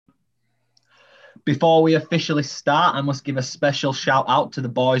Before we officially start, I must give a special shout out to the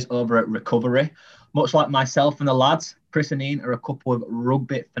boys over at Recovery. Much like myself and the lads, Chris and Ian are a couple of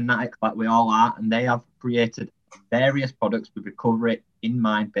rugby fanatics like we all are, and they have created various products with recovery in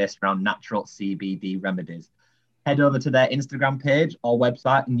mind based around natural CBD remedies. Head over to their Instagram page or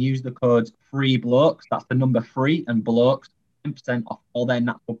website and use the codes FREEBLOKES. That's the number free and blokes, 10% off all their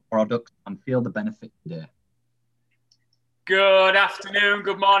natural products and feel the benefit today. Good afternoon,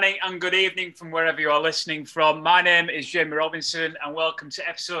 good morning, and good evening from wherever you are listening from. My name is Jamie Robinson, and welcome to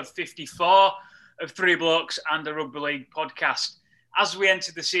episode 54 of Three Blokes and a Rugby League podcast. As we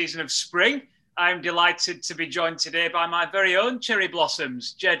enter the season of spring, I'm delighted to be joined today by my very own cherry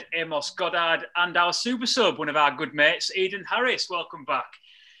blossoms, Jed Amos Goddard, and our super sub, one of our good mates, Eden Harris. Welcome back.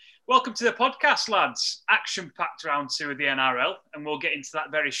 Welcome to the podcast, lads. Action-packed round two of the NRL, and we'll get into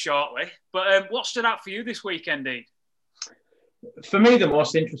that very shortly. But what stood out for you this weekend, Ed? For me, the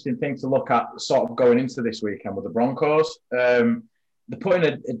most interesting thing to look at sort of going into this weekend with the Broncos, they're putting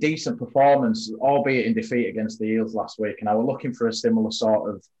a decent performance, albeit in defeat against the Eels last week. And I was looking for a similar sort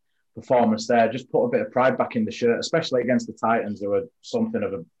of performance there. Just put a bit of pride back in the shirt, especially against the Titans, who are something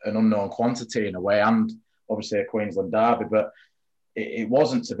of an unknown quantity in a way, and obviously a Queensland derby. But it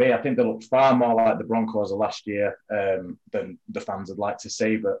wasn't to be. I think they looked far more like the Broncos of last year than the fans would like to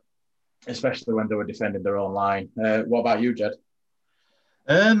see, but especially when they were defending their own line. What about you, Jed?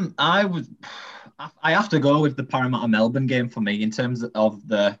 I have to go with the Parramatta Melbourne game for me in terms of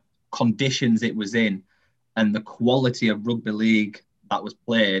the conditions it was in and the quality of rugby league that was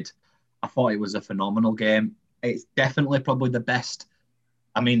played. I thought it was a phenomenal game. It's definitely probably the best.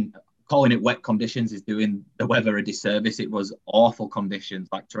 I mean, calling it wet conditions is doing the weather a disservice. It was awful conditions,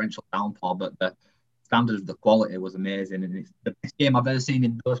 like torrential downpour, but the standard of the quality was amazing, and it's the best game I've ever seen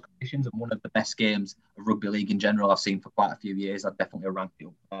in those conditions, and one of the best games of rugby league in general I've seen for quite a few years. I'd definitely rank it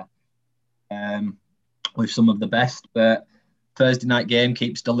up there with some of the best. But Thursday night game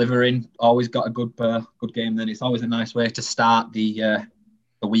keeps delivering. Always got a good game. Then it's always a nice way to start the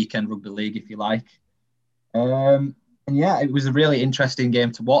weekend rugby league, if you like. And yeah, it was a really interesting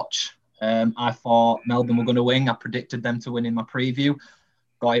game to watch. I thought Melbourne were going to win. I predicted them to win in my preview.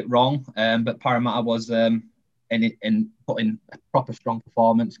 Got it wrong, but Parramatta was in putting a proper strong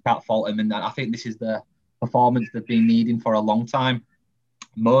performance. Can't fault him, and I think this is the performance they've been needing for a long time.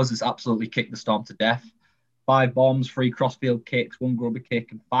 Moses absolutely kicked the Storm to death. 5 bombs, 3 crossfield kicks, 1 grubber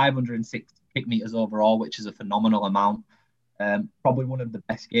kick, and 506 kick meters overall, which is a phenomenal amount. Probably one of the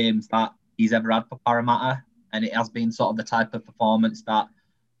best games that he's ever had for Parramatta, and it has been sort of the type of performance that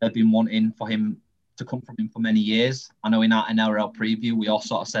they've been wanting for him to come from him for many years. I know in our NRL preview, we all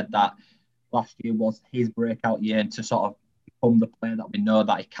sort of said that last year was his breakout year and to sort of become the player that we know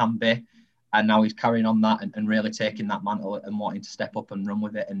that he can be. And now he's carrying on that and really taking that mantle and wanting to step up and run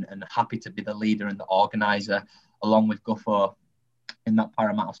with it and happy to be the leader and the organiser along with Guffo in that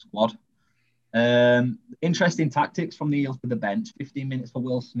Parramatta squad. Interesting tactics from the Eels to the bench. 15 minutes for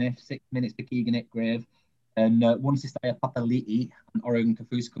Will Smith, 6 minutes for Keegan Hipgrave. And once Isaiah Papali'i and Oregon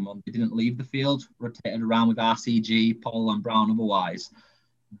Kaufusi come on, they didn't leave the field, rotated around with RCG, Paul and Brown otherwise.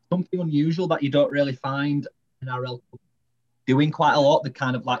 Something unusual that you don't really find NRL doing quite a lot. They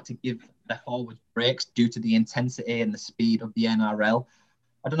kind of like to give their forwards breaks due to the intensity and the speed of the NRL.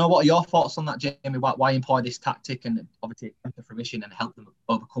 I don't know, what are your thoughts on that, Jamie? Why employ this tactic? And obviously it came to fruition and helped them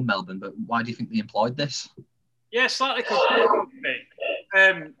overcome Melbourne, but why do you think they employed this? Yeah, slightly confusing to me.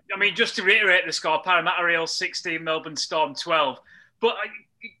 I mean, just to reiterate the score, Parramatta Eels 16, Melbourne Storm 12. But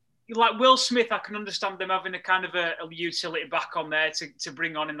like Will Smith, I can understand them having a kind of a utility back on there to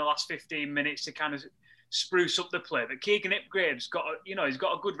bring on in the last 15 minutes to kind of spruce up the play. But Keegan Hipgrave's got he's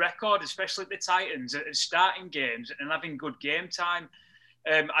got a good record, especially at the Titans, at starting games and having good game time.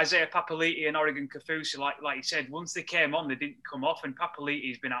 Isaiah Papali'i and Oregon Kaufusi, like you said, once they came on, they didn't come off, and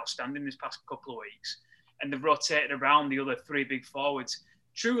Papali'i's been outstanding this past couple of weeks. And they've rotated around the other 3 big forwards.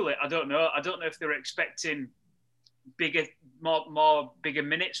 Truly, I don't know. I don't know if they were expecting more bigger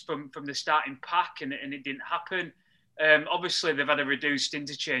minutes from the starting pack, and it didn't happen. Obviously, they've had a reduced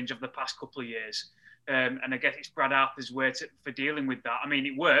interchange over the past couple of years. And I guess it's Brad Arthur's way for dealing with that. I mean,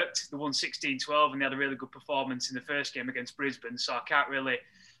 it worked. They won 16-12, and they had a really good performance in the first game against Brisbane, so I can't really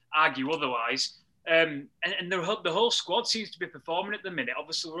argue otherwise. And the whole squad seems to be performing at the minute.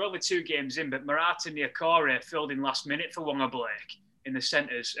 Obviously, we're only 2 games in, but Marata Niokore filled in last minute for Wonga Blake in the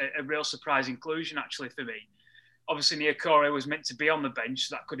centres. A real surprise inclusion, actually, for me. Obviously, Niokore was meant to be on the bench,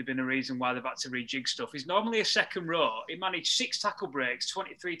 so that could have been a reason why they've had to rejig stuff. He's normally a second row. He managed 6 tackle breaks,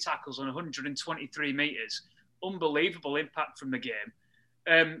 23 tackles on 123 metres. Unbelievable impact from the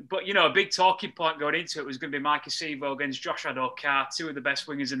game. But, a big talking point going into it was going to be Mike Acevo against Josh Adokar, 2 of the best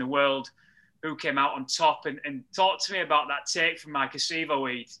wingers in the world. who came out on top. And talk to me about that take from Mike Acevo,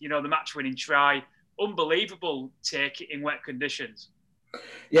 the match-winning try. Unbelievable take in wet conditions.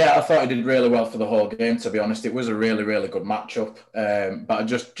 Yeah, I thought he did really well for the whole game, to be honest. It was a really, really good matchup. But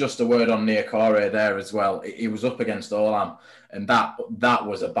just a word on Niokore there as well. He was up against Olam, and that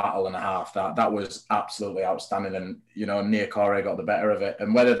was a battle and a half. That was absolutely outstanding. And, Niokore got the better of it.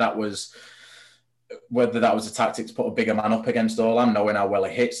 And whether that was a tactic to put a bigger man up against Olam, knowing how well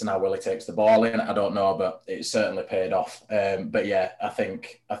he hits and how well he takes the ball in, I don't know, but it certainly paid off. But yeah, I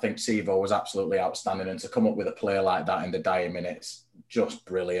think Sevo was absolutely outstanding, and to come up with a play like that in the dying minutes, just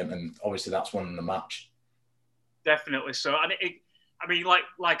brilliant. And obviously that's won the match. Definitely so. And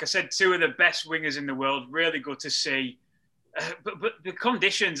like I said, two of the best wingers in the world. Really good to see. But the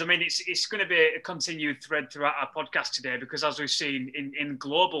conditions, it's going to be a continued thread throughout our podcast today, because as we've seen in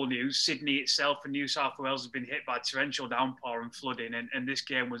global news, Sydney itself and New South Wales have been hit by torrential downpour and flooding, and this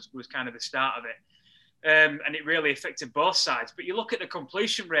game was kind of the start of it. And it really affected both sides. But you look at the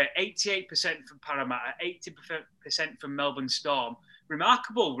completion rate, 88% from Parramatta, 80% from Melbourne Storm.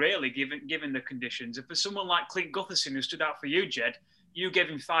 Remarkable, really, given the conditions. And for someone like Clint Gutherson, who stood out for you, Jed, you gave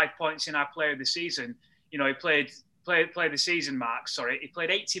him 5 points in our Player of the Season. He played the season mark, he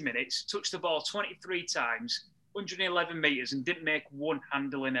played 80 minutes, touched the ball 23 times, 111 metres, and didn't make one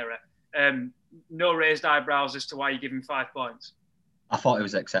handling error. No raised eyebrows as to why you give him 5 points. I thought it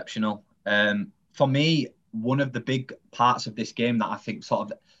was exceptional. For me, one of the big parts of this game that I think sort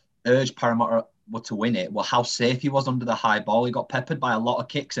of urged Parramatta to win it was how safe he was under the high ball. He got peppered by a lot of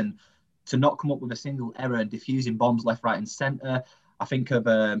kicks, and to not come up with a single error and diffusing bombs left, right and centre. I think of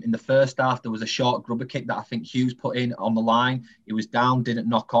in the first half, there was a short grubber kick that I think Hughes put in on the line. He was down, didn't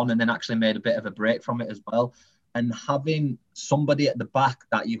knock on, and then actually made a bit of a break from it as well. And having somebody at the back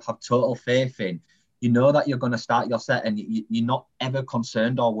that you have total faith in, you know that you're going to start your set, and you're not ever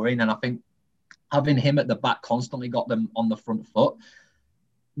concerned or worrying. And I think having him at the back constantly got them on the front foot.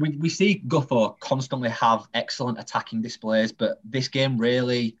 We see Gutho constantly have excellent attacking displays, but this game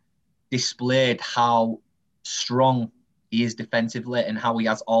really displayed how strong he is defensively and how he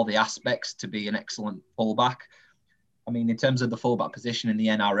has all the aspects to be an excellent fullback. In terms of the fullback position in the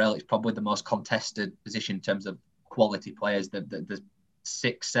NRL, it's probably the most contested position in terms of quality players. The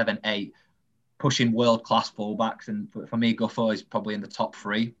 6, 7, 8 pushing world-class fullbacks. And for me, Gutho is probably in the top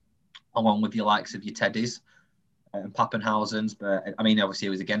 3, along with your likes of your Teddies and Pappenhausen's. But obviously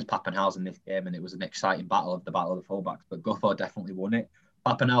it was against Pappenhausen this game, and it was an exciting battle of the fullbacks. But Gutho definitely won it.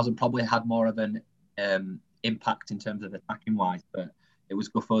 Pappenhausen probably had more of an impact in terms of attacking wise, but it was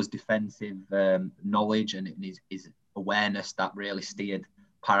Gutho's defensive knowledge and his awareness that really steered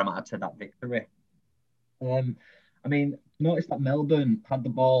Parramatta to that victory. Notice that Melbourne had the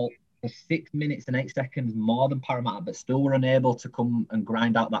ball for 6 minutes and 8 seconds more than Parramatta, but still were unable to come and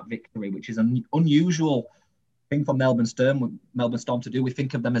grind out that victory, which is an unusual thing for Melbourne Storm to do. We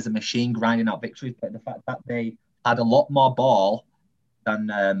think of them as a machine grinding out victories, but the fact that they had a lot more ball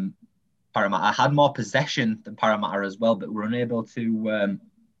than Parramatta, had more possession than Parramatta as well, but were unable to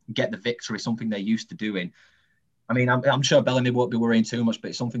get the victory, something they're used to doing. I'm sure Bellamy won't be worrying too much, but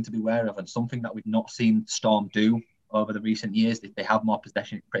it's something to be aware of, and something that we've not seen Storm do over the recent years. If they have more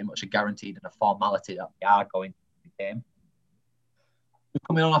possession, it's pretty much a guaranteed and a formality that they are going to the game.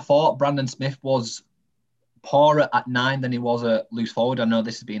 Coming on, I thought Brandon Smith was poorer at 9 than he was at loose forward. I know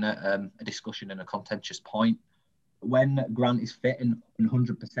this has been a discussion and a contentious point. When Grant is fit and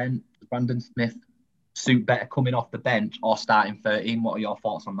 100%, does Brandon Smith suit better coming off the bench or starting 13? What are your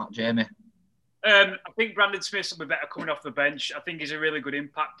thoughts on that, Jamie? I think Brandon Smith will be better coming off the bench. I think he's a really good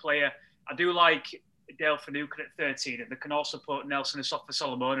impact player. I do like Dale Finucane at 13, and they can also put Nelson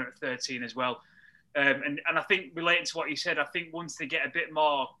Asofa-Solomona at 13 as well. And I think, relating to what you said, I think once they get a bit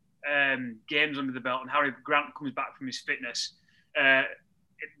more games under the belt and Harry Grant comes back from his fitness,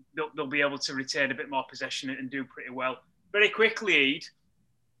 they'll be able to retain a bit more possession and do pretty well. Very quickly,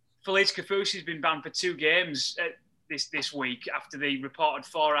 Felise Kaufusi has been banned for 2 games this week after the reported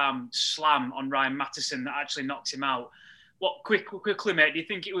forearm slam on Ryan Matterson that actually knocked him out. Quickly, mate, do you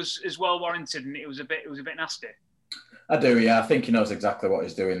think it was as well warranted and it was a bit nasty? I do, yeah. I think he knows exactly what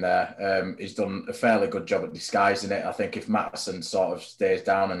he's doing there. He's done a fairly good job at disguising it. I think if Matterson sort of stays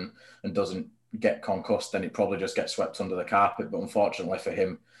down and doesn't get concussed, then it probably just gets swept under the carpet. But unfortunately for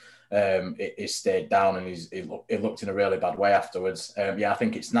him, it stayed down and it looked in a really bad way afterwards. I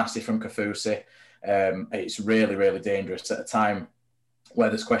think it's nasty from Kaufusi. It's really, really dangerous at a time where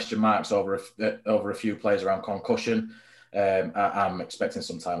there's question marks over a few players around concussion. I'm expecting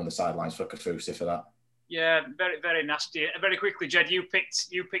some time on the sidelines for Kaufusi for that. Yeah, very, very nasty. Very quickly, Jed, you picked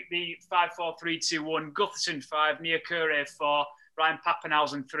the 5-4-3-2-1, Gutherson 5, Niokore 4, Ryan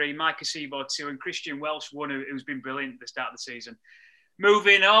Pappenhausen 3, Micah Seaboard 2, and Christian Welsh 1, who's been brilliant at the start of the season.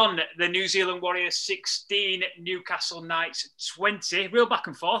 Moving on, the New Zealand Warriors 16, Newcastle Knights 20. Real back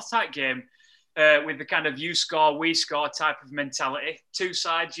and forth type game with the kind of you score, we score type of mentality. Two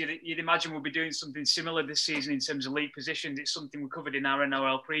sides you'd imagine will be doing something similar this season in terms of league positions. It's something we covered in our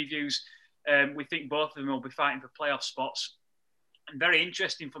NOL previews. We think both of them will be fighting for playoff spots. And very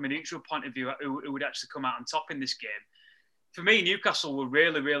interesting from a neutral point of view who would actually come out on top in this game. For me, Newcastle were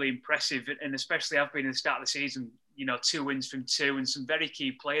really, really impressive, and especially have been at the start of the season, 2 wins from 2 and some very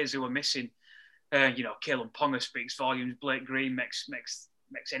key players who are missing. Kalyn Ponga speaks volumes. Blake Green makes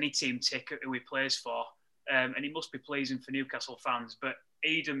any team tick who he plays for. And it must be pleasing for Newcastle fans. But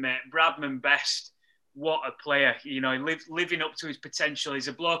Eden, mate, Bradman Best, what a player. Living up to his potential. He's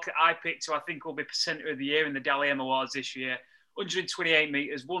a bloke that I picked who I think will be centre of the year in the Dally M Awards this year. 128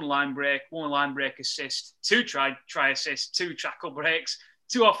 metres, 1 line break assist, 2 try assists, 2 tackle breaks,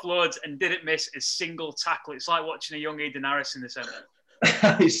 2 offloads, and didn't miss a single tackle. It's like watching a young Eden Harris in the centre.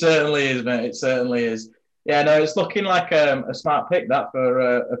 It certainly is, mate. It certainly is. Yeah, no, it's looking like a smart pick, that, for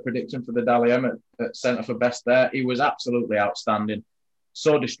a prediction for the Dally M at centre for Best there. He was absolutely outstanding.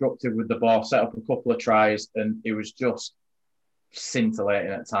 So destructive with the ball, set up a couple of tries, and he was just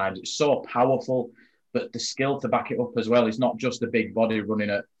scintillating at times. It's so powerful, but the skill to back it up as well. He's not just a big body running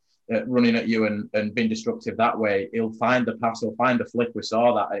at you and being destructive that way. He'll find the pass, he'll find the flick. We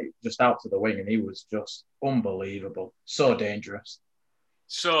saw that just out to the wing, and he was just unbelievable. So dangerous.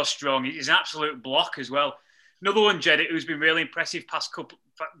 So strong. He's an absolute block as well. Another one, Jed, who's been really impressive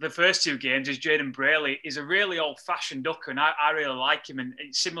the first 2 games is Jayden Brailey. He's a really old-fashioned ducker, and I really like him. And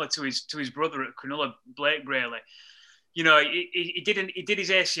it's similar to his brother at Cronulla, Blake Brailey. He did his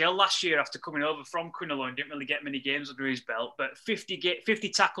ACL last year after coming over from Cronulla and didn't really get many games under his belt. But 50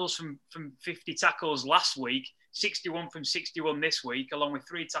 tackles from 50 tackles last week, 61 from 61 this week, along with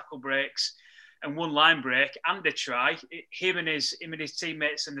 3 tackle breaks and 1 line break and a try. Him and his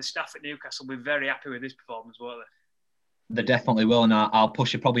teammates and the staff at Newcastle will be very happy with this performance, won't they? They definitely will, and I'll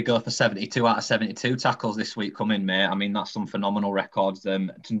push it. Probably go for 72 out of 72 tackles this week coming, mate. I mean, that's some phenomenal records. To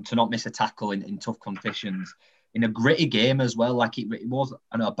not miss a tackle in tough conditions. In a gritty game as well, like it was,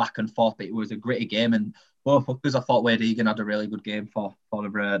 I know, back and forth, but it was a gritty game. And both hookers, I thought Wade Egan had a really good game for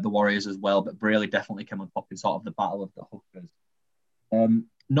the Warriors as well. But Brailey definitely came on top in sort of the battle of the hookers.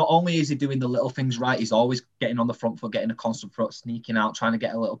 Not only is he doing the little things right, he's always getting on the front foot, getting a constant front, sneaking out, trying to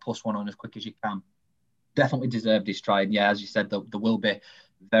get a little plus one on as quick as you can. Definitely deserved his try. And yeah, as you said, they will be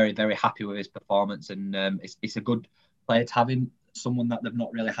very, very happy with his performance. And it's a good player to have in. Someone that they've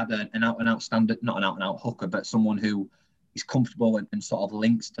not really had an out-and-out standard, not an out-and-out hooker, but someone who is comfortable and sort of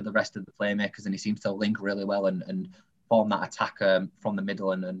links to the rest of the playmakers, and he seems to link really well and form that attack from the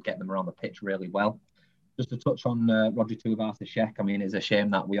middle and get them around the pitch really well. Just to touch on Roger Tuivasa-Sheck, I mean, it's a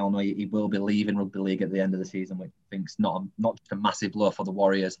shame that we all know he will be leaving rugby league at the end of the season, which I think is not just a massive blow for the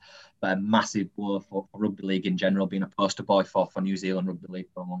Warriors, but a massive blow for rugby league in general, being a poster boy for New Zealand rugby league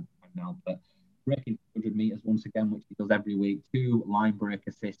for a long time now. But breaking 200 metres once again, which he does every week, 2 line break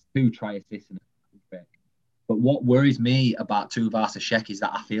assists, 2 try assists, and a break. But what worries me about Tuivasa-Sheck is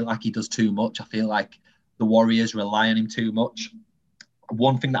that I feel like he does too much. I feel like the Warriors rely on him too much.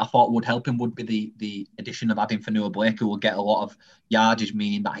 One thing that I thought would help him would be the addition of adding Fanua Blake, who will get a lot of yardage,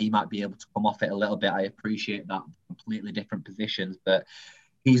 meaning that he might be able to come off it a little bit. I appreciate that, completely different positions, but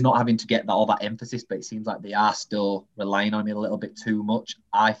he's not having to get all that emphasis, but it seems like they are still relying on him a little bit too much.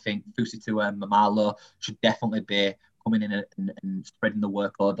 I think Fusitu'a Mamalo should definitely be coming in and spreading the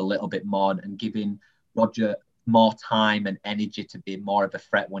workload a little bit more and giving Roger more time and energy to be more of a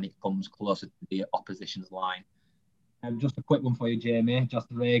threat when it comes closer to the opposition's line. Just a quick one for you, Jamie.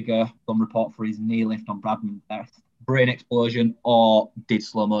 Justin Rager, some report for his knee lift on Bradman Best. Brain explosion, or did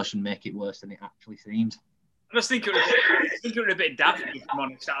slow motion make it worse than it actually seemed? I just think it was a bit daft, if I'm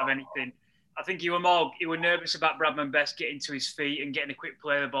honest, out of anything. I think you were nervous about Bradman Best getting to his feet and getting a quick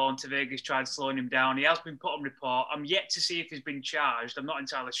play of the ball, and Vegas tried slowing him down. He has been put on report. I'm yet to see if he's been charged. I'm not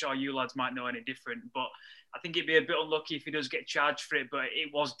entirely sure. You lads might know any different, but I think it'd be a bit unlucky if he does get charged for it. But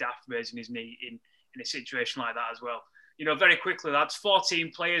it was daft raising his knee in a situation like that as well. Very quickly, lads,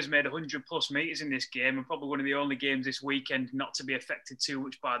 14 players made 100-plus metres in this game, and probably one of the only games this weekend not to be affected too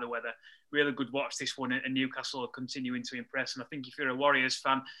much by the weather. Really good watch, this one, and Newcastle are continuing to impress. And I think if you're a Warriors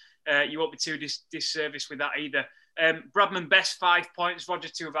fan, you won't be too disservice with that either. Bradman Best, 5 points. Roger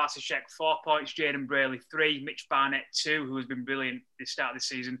Tuivasa-Sheck, 4 points. Jayden Brailey, 3. Mitch Barnett, 2, who has been brilliant at the start of the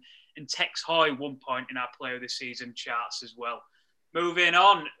season. And Tex Hoy, 1 point in our Player of the Season charts as well. Moving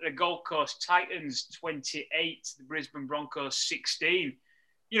on, the Gold Coast Titans 28, the Brisbane Broncos 16.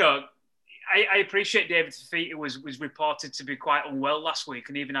 I appreciate David Fifita was reported to be quite unwell last week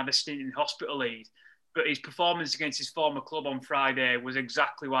and even had a stint in hospital leave. But his performance against his former club on Friday was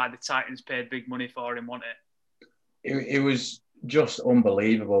exactly why the Titans paid big money for him, wasn't it? It was just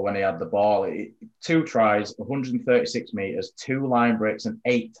unbelievable when he had the ball. 2 tries, 136 metres, 2 line breaks and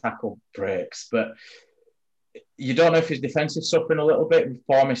 8 tackle breaks. But you don't know if his defence is suffering a little bit.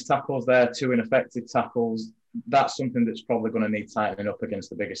 4 missed tackles there, 2 ineffective tackles. That's something that's probably going to need tightening up against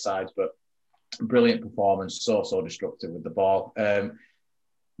the bigger sides. But brilliant performance, so destructive with the ball.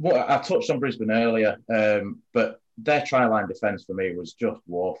 I touched on Brisbane earlier, but their try-line defence for me was just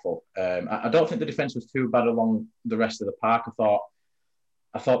woeful. I don't think the defence was too bad along the rest of the park.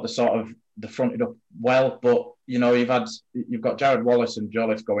 I thought the fronted up well, but you've got Jared Wallace and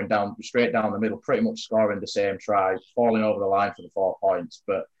Jolliffe going down straight down the middle, pretty much scoring the same try, falling over the line for the 4 points.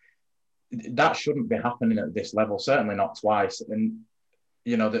 But that shouldn't be happening at this level, certainly not twice. And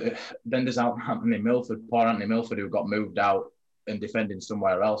then there's Anthony Milford, poor Anthony Milford, who got moved out and defending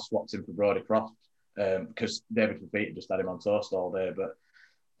somewhere else, swapped him for Brodie Croft because David Fifita just had him on toast all day. But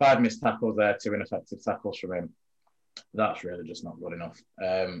 5 missed tackles there, 2 ineffective tackles from him. That's really just not good enough.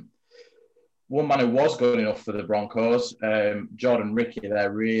 One man who was good enough for the Broncos, Jordan Ricky,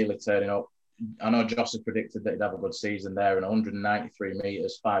 they're really turning up. I know Joss has predicted that he'd have a good season there, and 193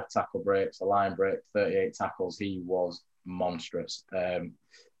 metres, 5 tackle breaks, a line break, 38 tackles. He was monstrous. And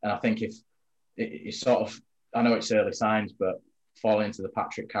I think if he's sort of, I know it's early signs, but fall into the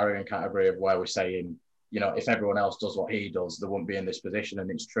Patrick Carrigan category of where we're saying, if everyone else does what he does, they wouldn't be in this position,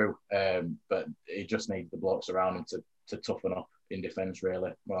 and it's true. But he just needs the blokes around him to toughen up in defence,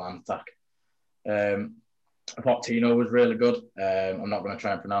 really, and attack. I thought Tino was really good. I'm not going to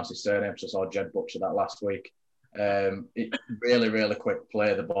try and pronounce his surname, because I saw Jed butcher that last week. Really, really quick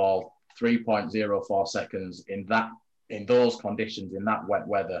play the ball, 3.04 seconds in those conditions, in that wet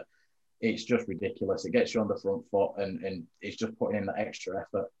weather. It's just ridiculous. It gets you on the front foot, and it's just putting in that extra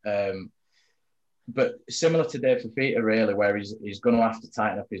effort. But similar to Dave Fifita, really, where he's going to have to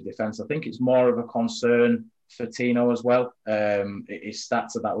tighten up his defence. I think it's more of a concern for Tino as well. His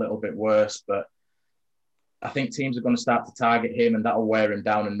stats are that little bit worse, but I think teams are going to start to target him, and that'll wear him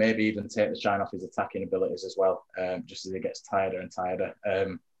down and maybe even take the shine off his attacking abilities as well, just as he gets tireder and tireder.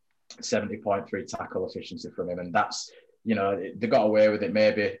 70.3 tackle efficiency from him, and that's, they got away with it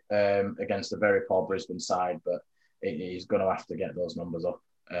maybe against a very poor Brisbane side, but he's going to have to get those numbers up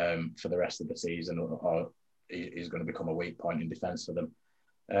for the rest of the season, or he's going to become a weak point in defence for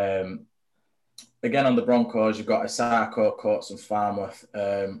them. Again, on the Broncos, you've got Asako, Coates and Farnworth.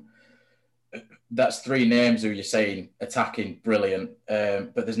 That's 3 names who you're saying attacking brilliant,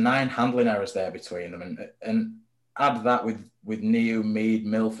 but there's 9 handling errors there between them, and add that with Niu, Mead,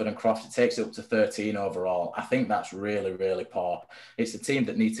 Milford and Croft, it takes it up to 13 overall. I think that's really, really poor. It's a team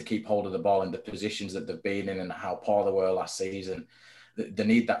that needs to keep hold of the ball in the positions that they've been in and how poor they were last season. They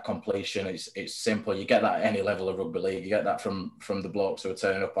need that completion. It's simple. You get that at any level of rugby league. You get that from the blokes who are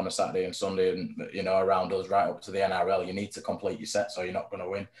turning up on a Saturday and Sunday and, around us right up to the NRL. You need to complete your sets or you're not going to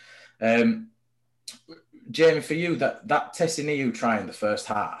win. Jamie, for you, that Tessiniu try in the first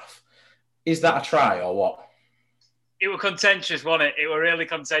half, is that a try or what? It was contentious, wasn't it? It was really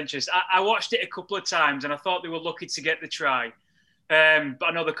contentious. I watched it a couple of times and I thought they were lucky to get the try. But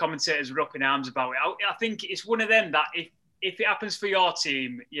I know the commentators were up in arms about it. I think it's one of them that if it happens for your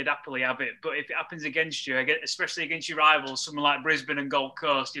team, you'd happily have it. But if it happens against you, especially against your rivals, someone like Brisbane and Gold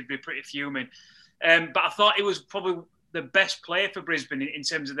Coast, you'd be pretty fuming. But I thought it was probably the best player for Brisbane in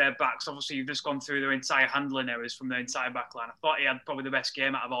terms of their backs. Obviously, you've just gone through their entire handling errors from their entire backline. I thought he had probably the best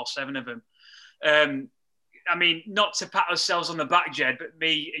game out of all 7 of them. I mean, not to pat ourselves on the back, Jed, but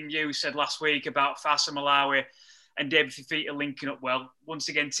me and you said last week about Fasa Malawi and David Fifita linking up well. Once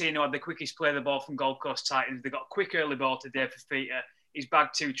again, Tino had the quickest play of the ball from Gold Coast Titans. They got a quick early ball to David Fifita. He's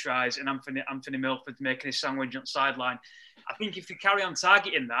bagged 2 tries, and Anthony Milford's making his sandwich on the sideline. I think if you carry on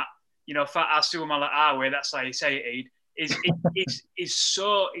targeting that, Fat Asu Malaawe, that's how you say it, is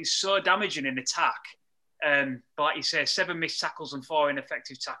so damaging in attack. But like you say, 7 missed tackles and 4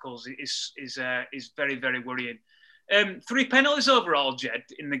 ineffective tackles is very, very worrying. 3 penalties overall, Jed,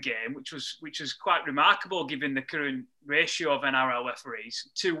 in the game, which was quite remarkable given the current ratio of NRL referees,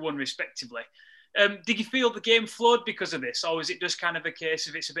 2-1 respectively. Did you feel the game flowed because of this, or was it just kind of a case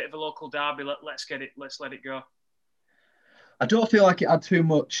of it's a bit of a local derby? Let's let it go. I don't feel like it had too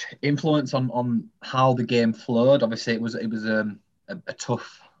much influence on how the game flowed. Obviously, it was a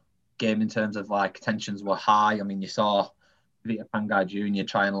tough game in terms of tensions were high. I mean, you saw Vita Pangai Jr.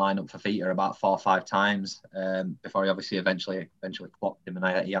 try and line up for Fifita about 4 or 5 times before he obviously eventually clocked him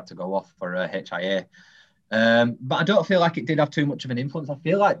and he had to go off for HIA. But I don't feel like it did have too much of an influence. I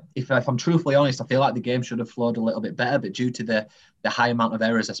feel like, if I'm truthfully honest, I feel like the game should have flowed a little bit better. But due to the high amount of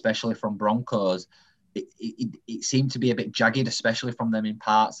errors, especially from Broncos, it seemed to be a bit jagged, especially from them in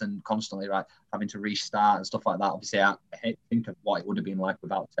parts, and constantly having to restart and stuff like that. Obviously, I hate to think of what it would have been like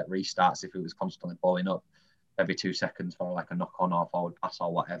without set restarts if it was constantly blowing up every 2 seconds for like a knock on or forward pass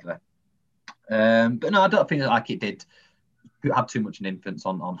or whatever. But no, I don't think like it did have too much an influence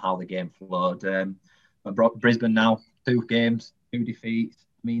on how the game flowed. Brisbane now 2 games, 2 defeats.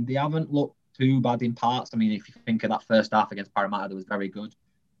 I mean, they haven't looked too bad in parts. I mean, if you think of that first half against Parramatta, that was very good.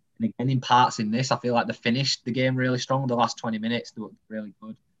 And again, in parts in this, I feel like they finished the game really strong. The last 20 minutes, they were really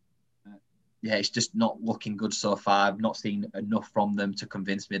good. Yeah, it's just not looking good so far. I've not seen enough from them to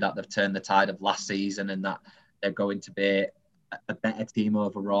convince me that they've turned the tide of last season and that they're going to be a better team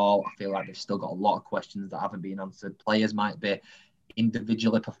overall. I feel like they've still got a lot of questions that haven't been answered. Players might be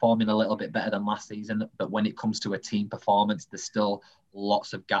individually performing a little bit better than last season, but when it comes to a team performance, there's still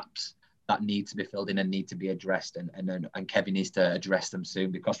lots of gaps that need to be filled in and need to be addressed, and Kevin needs to address them soon,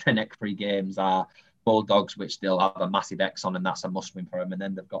 because the next 3 games are Bulldogs, which they'll have a massive X on, and that's a must-win for them, and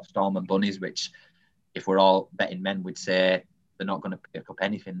then they've got Storm and Bunnies, which, if we're all betting men, would say they're not going to pick up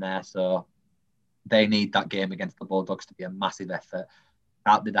anything there. So they need that game against the Bulldogs to be a massive effort.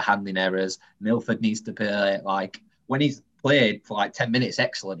 Out with the handling errors. Milford needs to play, like, when he's played for like 10 minutes,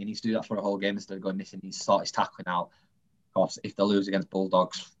 excellent. He needs to do that for a whole game instead of going missing. He needs to sort his tackling out. Of course, if they lose against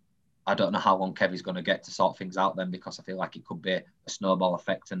Bulldogs, I don't know how long Kevin's going to get to sort things out then, because I feel like it could be a snowball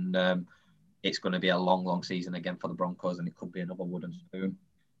effect, and it's going to be a long, long season again for the Broncos, and it could be another wooden spoon.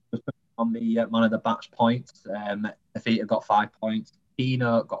 Just on the man of the match points, Afita got 5 points.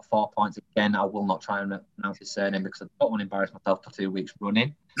 Pino got 4 points. Again, I will not try and pronounce his surname because I don't want to embarrass myself for 2 weeks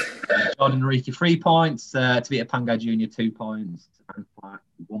running. Jordan Riki, 3 points. Tavita Pangai Jr., 2 points. And Clark,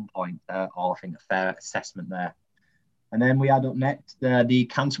 1 point. All, I think, a fair assessment there. And then we had up next the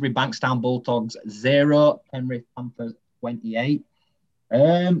Canterbury Bankstown Bulldogs 0, Penrith Panthers 28.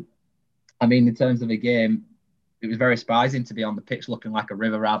 I mean, in terms of the game, it was very surprising to be on the pitch looking like a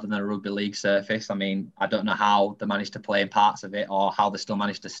river rather than a rugby league surface. I mean, I don't know how they managed to play in parts of it or how they still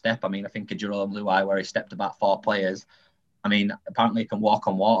managed to step. I mean, I think of Jerome Luai, where he stepped about 4 players. I mean, apparently he can walk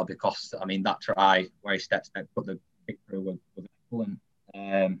on water, because, I mean, that try where he stepped, put the kick through was excellent.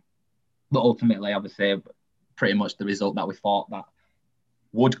 But ultimately, obviously, pretty much the result that we thought that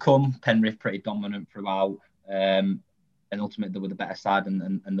would come. Penrith pretty dominant throughout. And ultimately, they were the better side,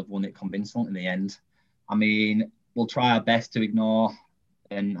 and they've won it convincingly in the end. I mean, we'll try our best to ignore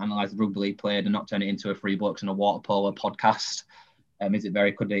and analyse the rugby league played and not turn it into a Three Blokes and a Water Polo podcast. Is it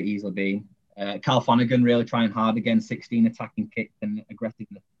very? Could it easily be? Cal Flanagan really trying hard again, 16 attacking kicks and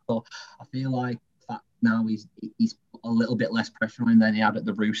aggressiveness. So I feel like that now he's put a little bit less pressure on him than he had at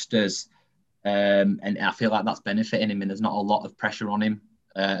the Roosters. And I feel like that's benefiting him, and there's not a lot of pressure on him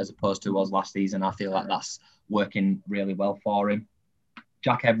as opposed to was last season. I feel like that's working really well for him.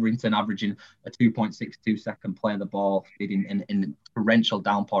 Jack Everington averaging a 2.62 second play the ball in torrential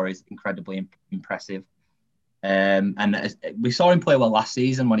downpour is incredibly impressive. And we saw him play well last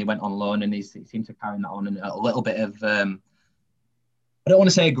season when he went on loan, and he seemed to carry that on, and a little bit of I don't want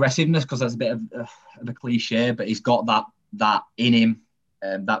to say aggressiveness because that's a bit of a cliche, but he's got that in him,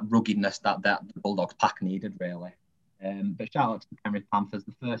 that ruggedness that the Bulldogs pack needed really. But shout out to the Penrith Panthers,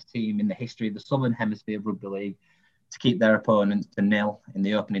 the first team in the history of the Southern Hemisphere of Rugby League to keep their opponents to 0 in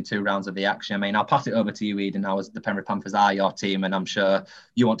the opening 2 rounds of the action. I mean, I'll pass it over to you, Eden, now, as the Penrith Panthers are your team, and I'm sure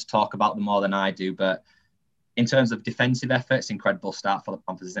you want to talk about them more than I do. But in terms of defensive efforts, incredible start for the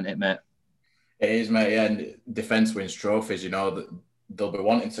Panthers, isn't it, mate? It is, mate. Yeah, and defence wins trophies. You know, they'll be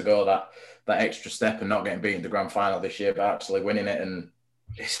wanting to go that extra step and not getting beaten in the grand final this year, but actually winning it, and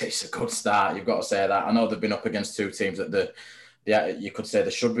it's a good start. You've got to say that. I know they've been up against 2 teams that you could say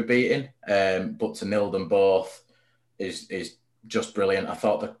they should be beating, but to nil them both is just brilliant. I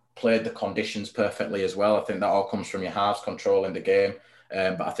thought they played the conditions perfectly as well. I think that all comes from your halves controlling the game,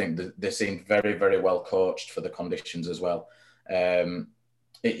 but I think they seemed very, very well coached for the conditions as well.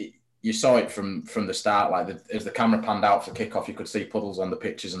 You saw it from the start, like as the camera panned out for kickoff, you could see puddles on the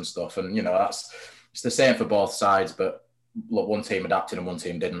pitches and stuff, and you know it's the same for both sides. But look, one team adapted and one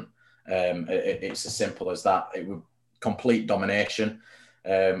team didn't. It's as simple as that. It was complete domination.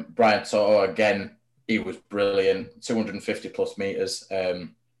 Brian Toto, again, he was brilliant. 250 plus metres.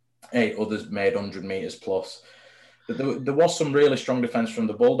 8 others made 100 metres plus. But there was some really strong defence from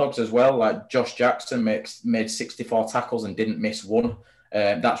the Bulldogs as well. Like Josh Jackson made 64 tackles and didn't miss one.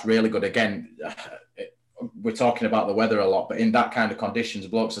 That's really good. Again, we're talking about the weather a lot, but in that kind of conditions,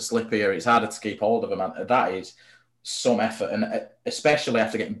 blokes are slippier. It's harder to keep hold of them. And that is some effort, and especially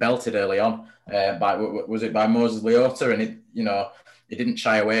after getting belted early on by Moses Leota, and he didn't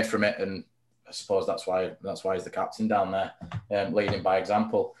shy away from it, and I suppose that's why he's the captain down there, leading by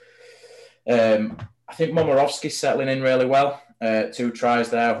example. I think Momirovski's settling in really well. 2 tries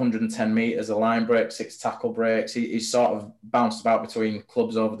there, 110 metres, a line break, 6 tackle breaks. He's sort of bounced about between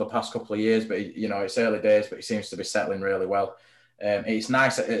clubs over the past couple of years, but it's early days, but he seems to be settling really well. It's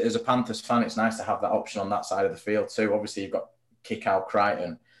nice, as a Panthers fan, it's nice to have that option on that side of the field too. Obviously, you've got Kick-Out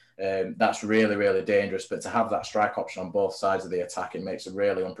Crichton. That's really, really dangerous, but to have that strike option on both sides of the attack, it makes it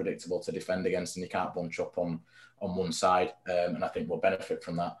really unpredictable to defend against, and you can't bunch up on one side, and I think we'll benefit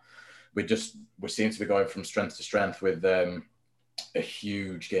from that. We seem to be going from strength to strength with a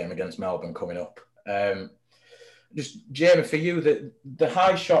huge game against Melbourne coming up. Just Jamie, for you, the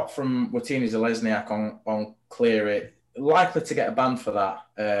high shot from Watini Zelezniak on Cleary, likely to get a ban for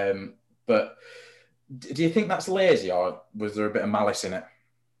that. But do you think that's lazy, or was there a bit of malice in it?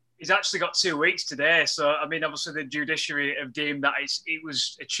 He's actually got 2 weeks today, so I mean, obviously the judiciary have deemed that it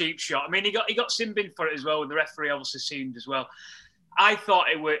was a cheap shot. I mean, he got sin bin for it as well, and the referee obviously seemed as well. I thought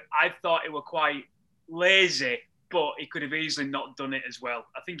it were quite lazy, but he could have easily not done it as well.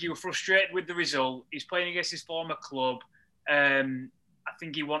 I think he was frustrated with the result. He's playing against his former club. I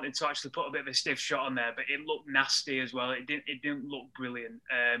think he wanted to actually put a bit of a stiff shot on there, but it looked nasty as well. It didn't look brilliant,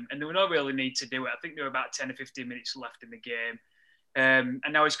 and there were no really need to do it. I think there were about 10 or 15 minutes left in the game. And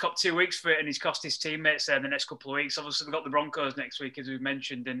now he's copped 2 weeks for it, and he's cost his teammates there the next couple of weeks. Obviously, we've got the Broncos next week, as we've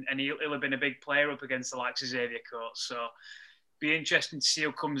mentioned, and he'll have been a big player up against the likes of Xavier Coates. So be interesting to see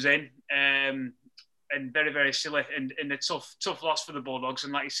who comes in. And very, very silly and a tough loss for the Bulldogs.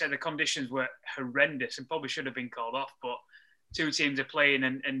 And like you said, the conditions were horrendous and probably should have been called off. But 2 teams are playing,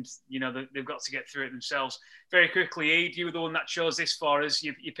 and they've got to get through it themselves. Very quickly, Ed, you were the one that chose this for us.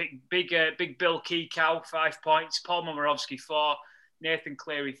 You picked Big Bill Kikau, 5 points, Paul Momirovski 4, Nathan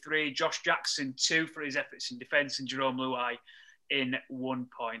Cleary 3, Josh Jackson 2 for his efforts in defence, and Jerome Luai in 1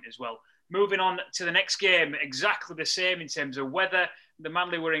 point as well. Moving on to the next game, exactly the same in terms of weather. The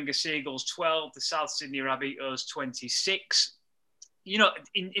Manly Warringah Seagulls 12, the South Sydney Rabbitohs 26.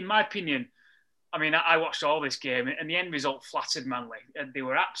 In my opinion, I mean, I watched all this game, and the end result flattered Manly. And they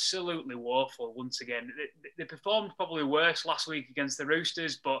were absolutely woeful once again. They performed probably worse last week against the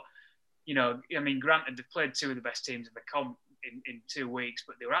Roosters, but, granted, they've played 2 of the best teams in the comp in 2 weeks,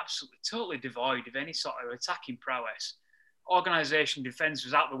 but they were absolutely, totally devoid of any sort of attacking prowess. Organisation, defence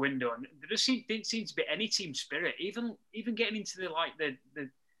was out the window, and there just didn't seem to be any team spirit. Even getting into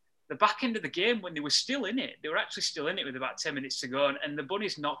the back end of the game when they were still in it, they were actually still in it with about 10 minutes to go, and the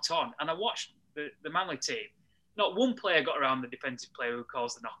Bunnies knocked on. And I watched the Manly team. Not one player got around the defensive player who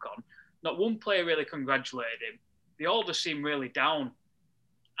caused the knock on. Not one player really congratulated him. They all just seem really down.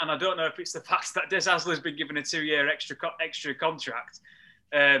 And I don't know if it's the fact that Des Hasler's been given a 2-year extra contract.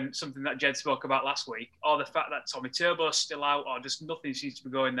 Something that Jed spoke about last week, or the fact that Tommy Turbo's still out, or just nothing seems to be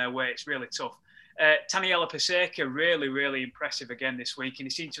going their way. It's really tough. Taniela Paseka, really, really impressive again this week, and he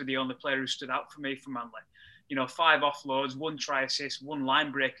seems to be the only player who stood out for me for Manly. 5 offloads, 1 try assist, 1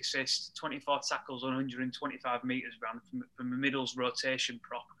 line break assist, 24 tackles on 125 metres round from the middles rotation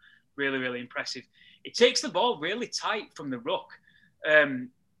prop. Really, really impressive. It takes the ball really tight from the ruck,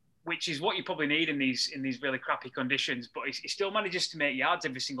 which is what you probably need in these really crappy conditions. But he still manages to make yards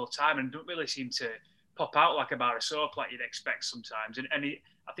every single time, and don't really seem to pop out like a bar of soap like you'd expect sometimes. And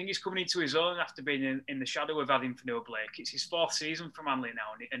I think he's coming into his own after being in the shadow of Adam Fanua-Blake. It's his 4th season for Manly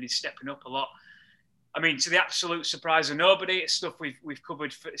now, and he's stepping up a lot. I mean, to the absolute surprise of nobody, it's stuff we've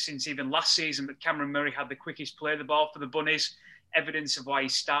covered since even last season, but Cameron Murray had the quickest play of the ball for the Bunnies. Evidence of why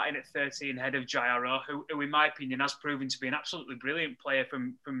he's starting at 13 ahead of Jairo, who in my opinion has proven to be an absolutely brilliant player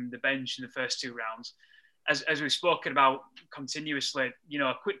from the bench in the first 2 rounds. As we've spoken about continuously,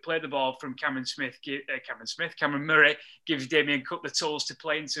 a quick play of the ball from Cameron Murray gives Damien Cook the tools to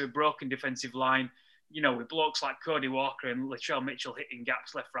play into a broken defensive line. With blokes like Cody Walker and Latrell Mitchell hitting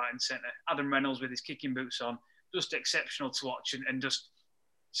gaps left, right and centre. Adam Reynolds with his kicking boots on, just exceptional to watch, and just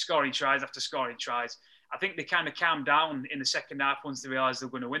scoring tries after scoring tries. I think they kind of calmed down in the second half once they realised they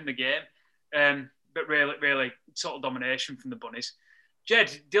were going to win the game. But really, really total domination from the Bunnies.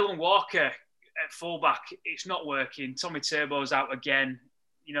 Jed, Dylan Walker at fullback, it's not working. Tommy Turbo's out again.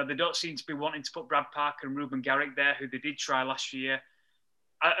 They don't seem to be wanting to put Brad Parker and Ruben Garrick there, who they did try last year.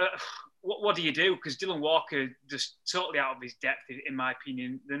 What do you do? Because Dylan Walker just totally out of his depth, in my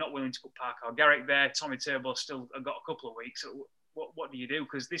opinion. They're not willing to put Parker or Garrick there. Tommy Turbo still got a couple of weeks. So what do you do?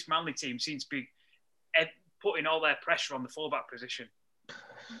 Because this Manly team seems to be putting all their pressure on the fullback position.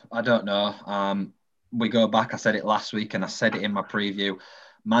 I don't know. We go back, I said it last week and I said it in my preview.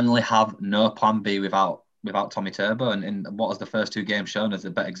 Manly have no plan B without without Tommy Turbo, and what has the first 2 games shown us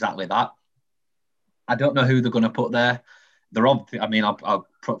about exactly that. I don't know who they're going to put there. They're obviously, I mean, I'll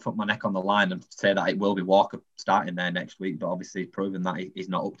put my neck on the line and say that it will be Walker starting there next week, but obviously proven that he's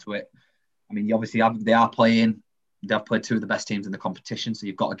not up to it. I mean, you obviously they have played 2 of the best teams in the competition, so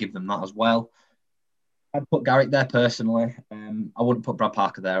you've got to give them that as well. I'd put Garrick there personally. I wouldn't put Brad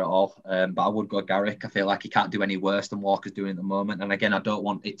Parker there at all, but I would go Garrick. I feel like he can't do any worse than Walker's doing at the moment. And again, I don't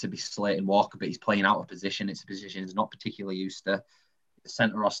want it to be slating Walker, but he's playing out of position. It's a position he's not particularly used to. The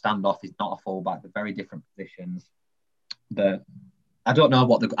centre or standoff, he's not a fullback. They're very different positions. But I don't know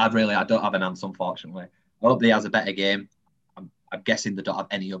I don't have an answer, unfortunately. I hope he has a better game. I'm guessing they don't have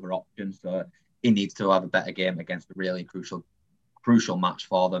any other options, so he needs to have a better game against a really crucial match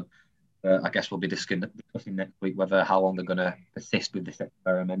for them. I guess we'll be discussing next week how long they're going to persist with this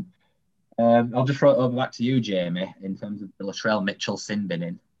experiment. I'll just throw it over back to you, Jamie, in terms of the Latrell Mitchell sin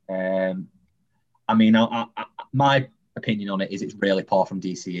binning. I mean, my opinion on it is it's really poor from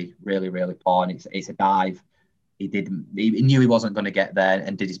DCE, really, really poor, and it's a dive. He knew he wasn't going to get there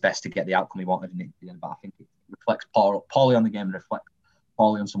and did his best to get the outcome he wanted, but I think it reflects poorly on the game and reflects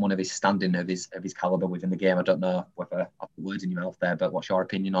poorly on someone of his standing, of his caliber within the game. I don't know whether I put words in your mouth there, but what's your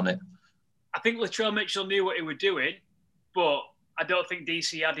opinion on it? I think Latrell Mitchell knew what he was doing, but I don't think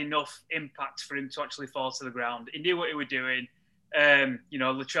DC had enough impact for him to actually fall to the ground. He knew what he was doing.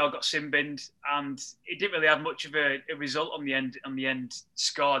 Latrell got sin-binned, and it didn't really have much of a result on the end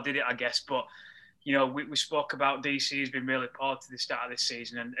score, did it? I guess, but we spoke about DC has been really poor to the start of this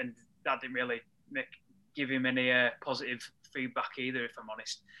season, and that didn't really give him any positive feedback either, if I'm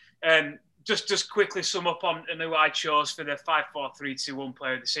honest. Just quickly sum up on who I chose for the 5-4-3-2-1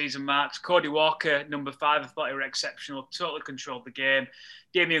 player of the season marks. Cody Walker, number 5. I thought he was exceptional. Totally controlled the game.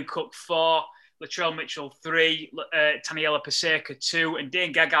 Damien Cook, 4. Latrell Mitchell, 3. Taniela Paseka, 2. And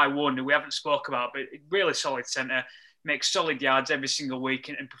Dane Gagai, 1, who we haven't spoke about, but really solid centre. Makes solid yards every single week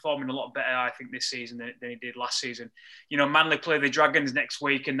and performing a lot better, I think, this season than he did last season. Manly play the Dragons next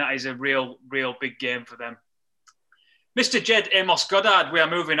week, and that is a real big game for them. Mr. Jed Amos Goddard, we are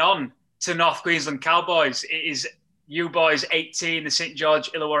moving on to North Queensland Cowboys. It is you boys 18, the St.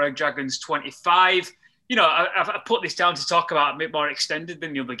 George Illawarra Dragons 25. I've put this down to talk about a bit more extended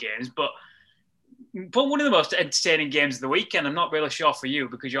than the other games, but one of the most entertaining games of the weekend. I'm not really sure for you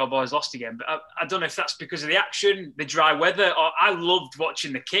because your boys lost again, but I don't know if that's because of the action, the dry weather, or I loved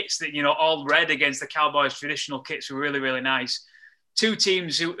watching the kits that, all red against the Cowboys' traditional kits were really, really nice. 2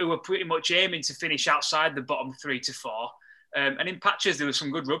 teams who were pretty much aiming to finish outside the bottom 3 to 4. And in patches, there was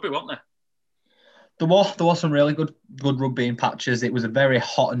some good rugby, wasn't there? There was some really good rugby in patches. It was a very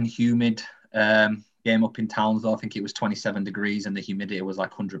hot and humid game up in Townsville. I think it was 27 degrees and the humidity was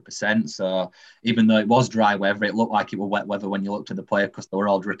like 100%. So even though it was dry weather, it looked like it was wet weather when you looked at the player because they were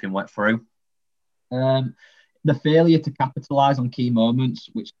all dripping wet through. The failure to capitalise on key moments,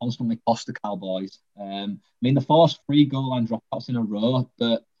 which constantly cost the Cowboys. They forced 3 goal line dropouts in a row,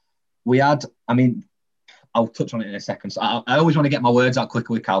 but I'll touch on it in a second. So I always want to get my words out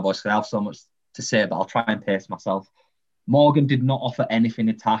quickly with Cowboys because I have so much to say, but I'll try and pace myself. Morgan did not offer anything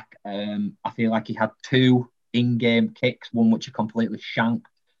attack. I feel like he had 2 in-game kicks, one which he completely shanked,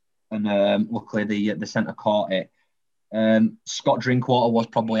 and luckily the centre caught it. Scott Drinkwater was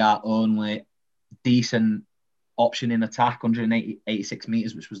probably our only decent option in attack, 186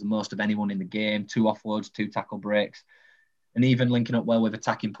 metres, which was the most of anyone in the game. 2 offloads, 2 tackle breaks, and even linking up well with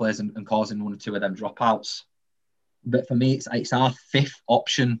attacking players and causing 1 or 2 of them dropouts. But for me, it's our 5th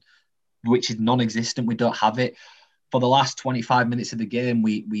option, which is non-existent. We don't have it. For the last 25 minutes of the game,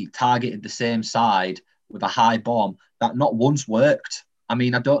 we targeted the same side with a high bomb that not once worked. I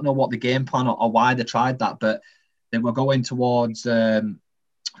don't know what the game plan or why they tried that, but they were going towards, I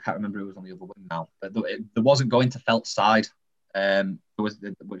can't remember who was on the other wing now, but there wasn't going to Felt's side. Or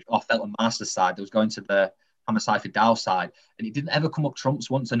Felt and Masters side. There was going to the Hammer Dow side, and it didn't ever come up trumps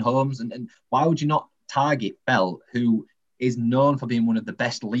once and Holmes. And why would you not target Felt, who is known for being one of the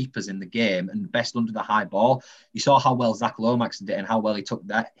best leapers in the game and best under the high ball? You saw how well Zach Lomax did and how well he took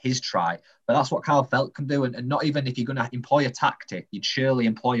his try. But that's what Kyle Felt can do. And not even if you're going to employ a tactic, you'd surely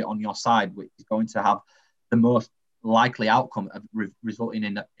employ it on your side, which is going to have the most likely outcome of resulting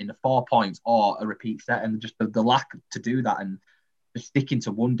in the 4 points or a repeat set. And just the lack to do that and just sticking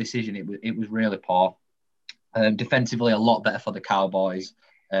to one decision, it was really poor. Defensively, a lot better for the Cowboys.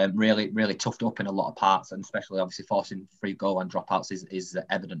 Really, really toughed up in a lot of parts, and especially obviously forcing 3 goal line dropouts is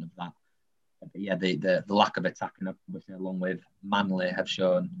evident of that. But yeah, the lack of attacking, obviously, along with Manly, have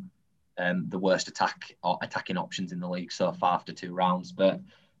shown the worst attacking options in the league so far after 2 rounds. But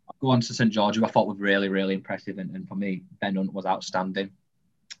I'll go on to St. George, who I thought was really, really impressive, and for me, Ben Hunt was outstanding.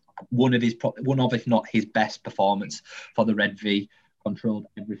 one of if not his best performance for the Red V. Controlled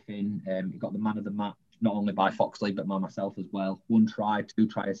everything. He got the man of the match, not only by Foxley but by myself as well. 1 try, 2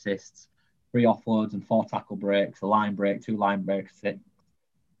 try assists, 3 offloads and 4 tackle breaks, a line break, 2 line breaks,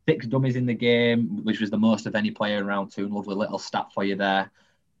 6 dummies in the game, which was the most of any player in round 2. Lovely little stat for you there.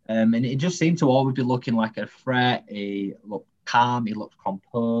 And it just seemed to always be looking like a threat. He looked calm, he looked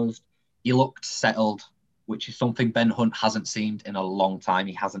composed, he looked settled, which is something Ben Hunt hasn't seemed in a long time.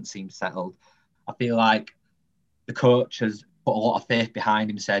 He hasn't seemed settled. I feel like the coach has put a lot of faith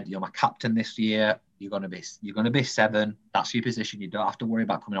behind him, said, "You're my captain this year. You're gonna be 7. That's your position. You don't have to worry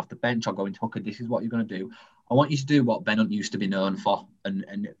about coming off the bench or going to hooker. This is what you're gonna do. I want you to do what Ben Hunt used to be known for."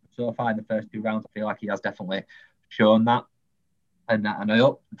 And so far in the first 2 rounds, I feel like he has definitely shown that. And I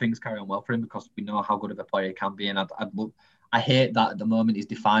hope things carry on well for him, because we know how good of a player he can be. And I hate that at the moment he's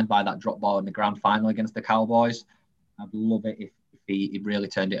defined by that drop ball in the grand final against the Cowboys. I'd love it if he really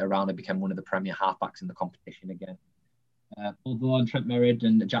turned it around and became one of the premier halfbacks in the competition again. Paul Vaughan, Trent Merritt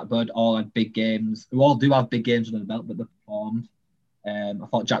and Jack Bird all had big games. Who all do have big games under the belt, but they performed. I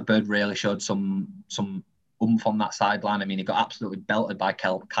thought Jack Bird really showed some oomph on that sideline. I mean, he got absolutely belted by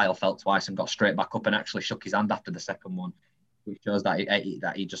Kyle Felt twice and got straight back up and actually shook his hand after the second one, which shows that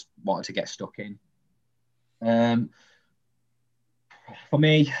he just wanted to get stuck in. For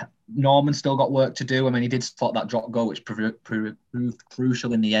me, Norman still got work to do. I mean, he did spot that drop goal, which proved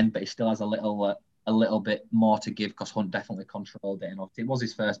crucial in the end, but he still has a little bit more to give, because Hunt definitely controlled it. And obviously it was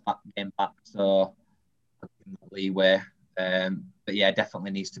his first game back, so I'll give him that leeway. But yeah,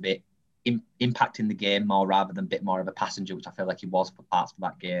 definitely needs to be impacting the game more rather than a bit more of a passenger, which I feel like he was for parts of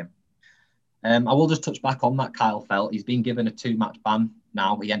that game. I will just touch back on that Kyle Felt. He's been given a 2-match ban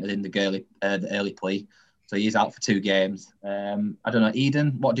now. He entered in the early plea, so he's out for 2 games. I don't know,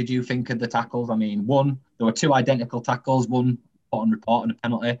 Eden, what did you think of the tackles? I mean, there were 2 identical tackles, one put on report and a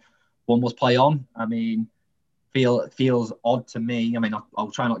penalty. One was play on. I mean, feels odd to me. I mean,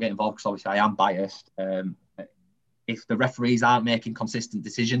 I'll try not to get involved because obviously I am biased. If the referees aren't making consistent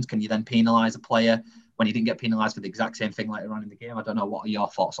decisions, can you then penalise a player when he didn't get penalised for the exact same thing later on in the game? I don't know. What are your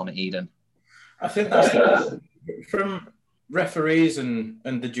thoughts on it, Eden? I think that's from referees and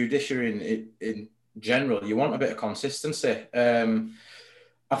the judiciary in general. You want a bit of consistency.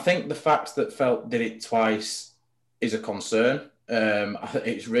 I think the fact that Felt did it twice is a concern.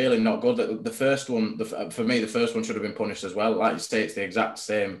 It's really not good. The first one, for me, the first one should have been punished as well. Like you say, it's the exact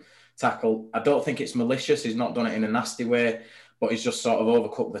same tackle. I don't think it's malicious. He's not done it in a nasty way, but he's just sort of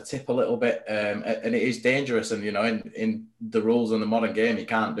overcooked the tip a little bit. And it is dangerous. And, you know, in the rules of the modern game, you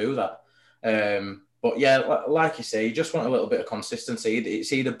can't do that. But yeah, like you say, you just want a little bit of consistency.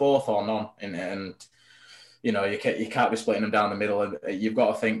 It's either both or none. And you know, you can't be splitting them down the middle. And you've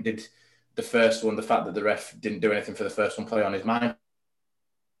got to think, did the first one, the fact that the ref didn't do anything for the first one, play on his mind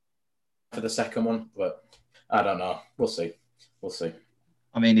for the second one? But I don't know. We'll see.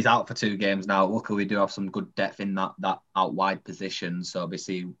 I mean, he's out for 2 games now. Luckily, we do have some good depth in that out wide position. So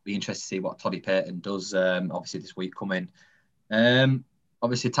obviously, it'll be interesting to see what Toddy Payton does. Obviously, this week coming.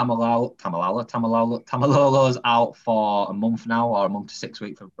 Obviously, Tamalolo's out for a month now, or a month to 6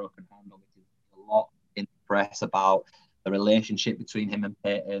 weeks for a broken hand. Obviously, a lot in the press about the relationship between him and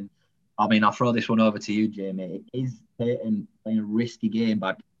Payton. I mean, I'll throw this one over to you, Jamie. Is Payton playing a risky game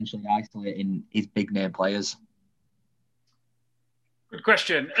by potentially isolating his big name players? Good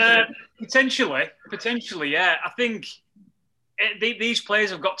question. Potentially, yeah. I think these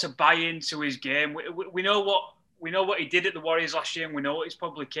players have got to buy into his game. We know what he did at the Warriors last year, and we know what he's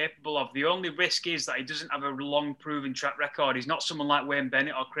probably capable of. The only risk is that he doesn't have a long proven track record. He's not someone like Wayne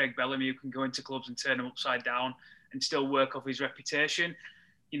Bennett or Craig Bellamy who can go into clubs and turn them upside down and still work off his reputation.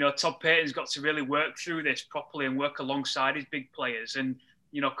 You know, Todd Payton's got to really work through this properly and work alongside his big players. And,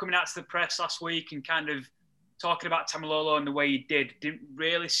 you know, coming out to the press last week and kind of talking about Tamalolo and the way he didn't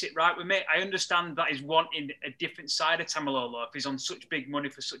really sit right with me. I understand that he's wanting a different side of Tamalolo if he's on such big money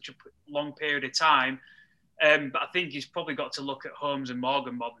for such a long period of time. But I think he's probably got to look at Holmes and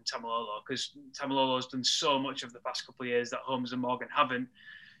Morgan more than Tamalolo, because Tamalolo's done so much of the past couple of years that Holmes and Morgan haven't.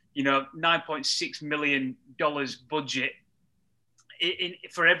 You know, $9.6 million budget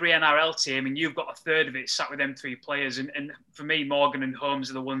for every NRL team, and you've got a third of it sat with them 3 players. And for me, Morgan and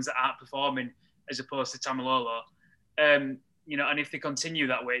Holmes are the ones that aren't performing as opposed to Tamalolo. You know, and if they continue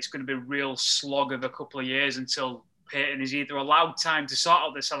that way, it's going to be a real slog of a couple of years until Payton is either allowed time to sort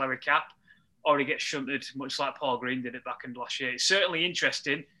out the salary cap or he gets shunted, much like Paul Green did it back in last year. It's certainly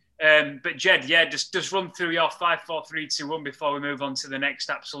interesting. But Jed, yeah, just run through your 5-4-3-2-1 before we move on to the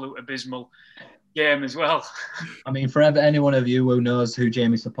next absolute abysmal game as well. I mean, for any one of you who knows who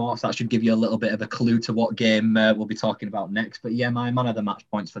Jamie supports, that should give you a little bit of a clue to what game we'll be talking about next. But yeah, my man of the match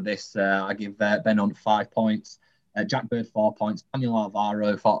points for this, I give Ben Hunt 5 points, Jack Bird 4 points, Daniel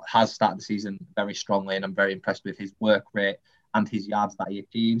Alvaro has started the season very strongly, and I'm very impressed with his work rate and his yards that he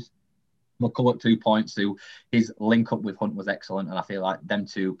achieves. McCulloch 2 points, who his link up with Hunt was excellent, and I feel like them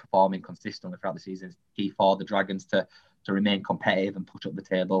two performing consistently throughout the season is key for the Dragons to remain competitive and push up the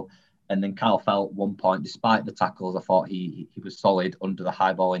table. And then Kyle Felt 1 point, despite the tackles. I thought he was solid under the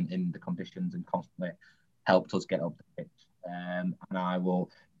high ball in the conditions and constantly helped us get up the pitch. And I will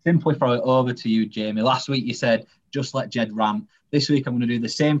simply throw it over to you, Jamie. Last week you said, just let Jed rant. This week I'm going to do the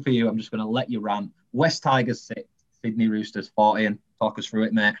same for you. I'm just going to let you rant. West Tigers 6, Sydney Roosters 40. And talk us through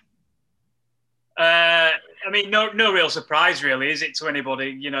it, mate. I mean, no real surprise, really, is it, to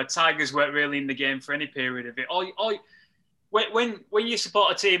anybody? You know, Tigers weren't really in the game for any period of it. When you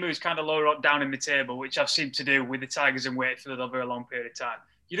support a team who's kind of lower down in the table, which I've seemed to do with the Tigers and Wakefield over a long period of time,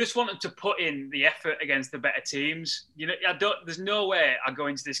 you just want them to put in the effort against the better teams. You know, there's no way I go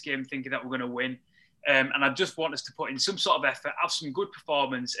into this game thinking that we're going to win. And I just want us to put in some sort of effort, have some good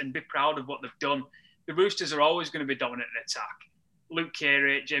performance, and be proud of what they've done. The Roosters are always going to be dominant in attack. Luke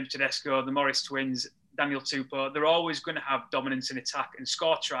Keary, James Tedesco, the Morris twins, Daniel Tupou, they're always going to have dominance in attack and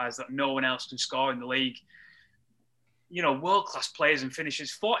score tries that no one else can score in the league. You know, world-class players and finishers.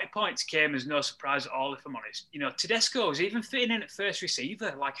 40 points came as no surprise at all, if I'm honest. You know, Tedesco's even fitting in at first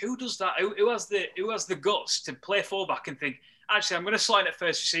receiver. Like, who does that? Who has the guts to play fullback and think, actually, I'm going to slide at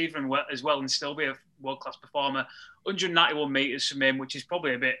first receiver as well and still be a world-class performer. 191 metres from him, which is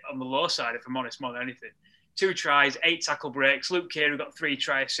probably a bit on the low side, if I'm honest, more than anything. 2 tries, 8 tackle breaks. Luke Keary got 3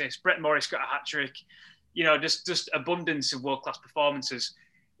 try assists. Brett Morris got a hat-trick. You know, just abundance of world-class performances.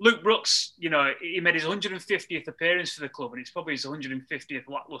 Luke Brooks, you know, he made his 150th appearance for the club, and it's probably his 150th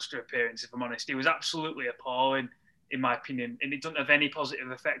lacklustre appearance, if I'm honest. He was absolutely appalling, in my opinion, and it doesn't have any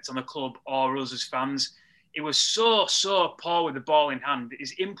positive effect on the club or us as fans. He was so poor with the ball in hand.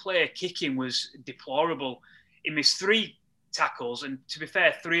 His in-play kicking was deplorable. He missed 3 tackles, and to be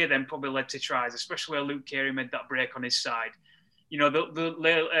fair, 3 of them probably led to tries, especially where Luke Keary made that break on his side. You know, the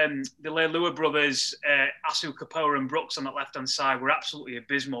Leilua brothers, Asu Kapoor and Brooks on that left-hand side were absolutely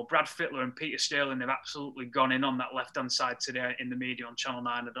abysmal. Brad Fittler and Peter Sterling have absolutely gone in on that left-hand side today in the media on Channel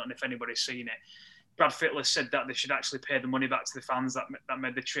 9. I don't know if anybody's seen it. Brad Fittler said that they should actually pay the money back to the fans that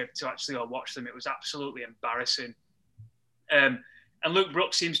made the trip to actually go watch them. It was absolutely embarrassing. And Luke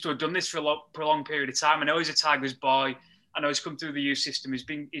Brooks seems to have done this for a prolonged period of time. I know he's a Tigers boy. I know he's come through the youth system. He's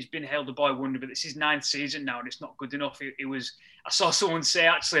been hailed a boy wonder, but this is his 9th season now, and it's not good enough. I saw someone say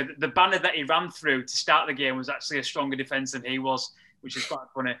actually that the banner that he ran through to start the game was actually a stronger defence than he was, which is quite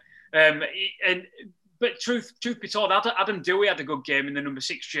funny. But truth be told, Adam Dewey had a good game in the number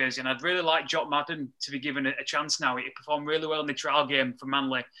 6 jersey, and I'd really like Jock Madden to be given a chance now. He performed really well in the trial game for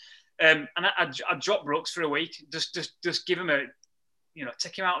Manly, and I'd drop Brooks for a week. Just give him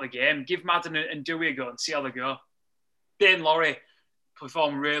take him out of the game. Give Madden and Dewey a go and see how they go. Dane Laurie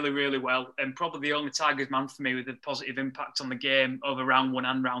performed really, really well, and probably the only Tigers man for me with a positive impact on the game over round 1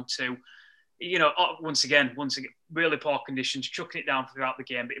 and round 2. You know, once again, really poor conditions, chucking it down throughout the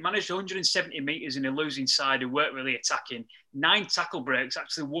game. But he managed 170 metres in a losing side who weren't really attacking. 9 tackle breaks,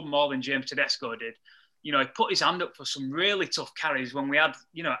 actually 1 more than James Tedesco did. You know, he put his hand up for some really tough carries when we had,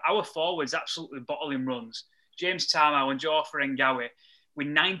 you know, our forwards absolutely bottling runs. James Tamau and Joe Ferengawi with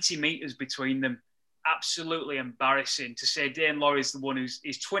 90 metres between them. Absolutely embarrassing to say Dane Laurie's the one who's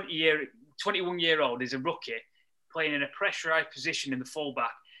 21-year-old, is a rookie, playing in a pressurised position in the fullback,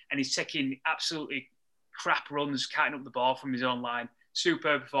 and he's taking absolutely crap runs, cutting up the ball from his own line.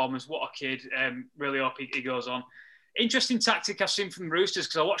 Superb performance. What a kid. Really hope he goes on. Interesting tactic I've seen from the Roosters,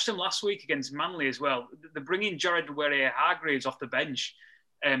 because I watched them last week against Manly as well. They're bringing Jared Waerea-Hargreaves off the bench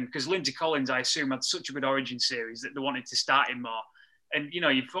because Lindsay Collins, I assume, had such a good Origin series that they wanted to start him more. And, you know,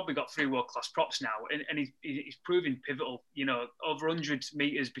 you've probably got 3 world-class props now, and he's proving pivotal. You know, over 100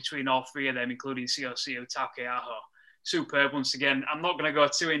 metres between all 3 of them, including COC Taukei'aho. Superb once again. I'm not going to go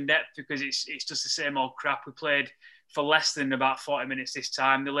too in-depth because it's just the same old crap. We played for less than about 40 minutes this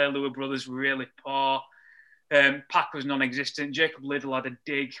time. The Leilua brothers were really poor. Pack was non-existent. Jacob Liddell had a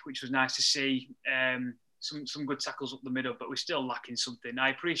dig, which was nice to see. Some good tackles up the middle, but we're still lacking something.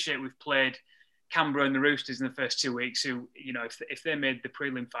 I appreciate we've played Canberra and the Roosters in the first 2 weeks, who, you know, if they made the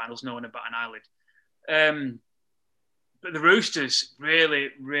prelim finals, no one about an eyelid. But the Roosters, really,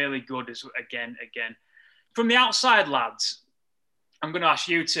 really good again. From the outside, lads, I'm going to ask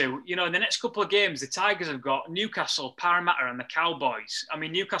you two. In the next couple of games, the Tigers have got Newcastle, Parramatta, and the Cowboys. I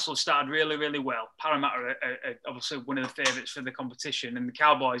mean, Newcastle started really, really well. Parramatta are obviously one of the favourites for the competition, and the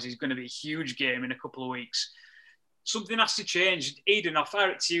Cowboys is going to be a huge game in a couple of weeks. Something has to change. Eden, I'll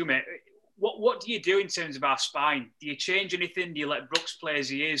fire it to you, mate. What do you do in terms of our spine? Do you change anything? Do you let Brooks play as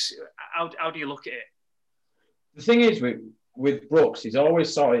he is? How do you look at it? The thing is with Brooks, he's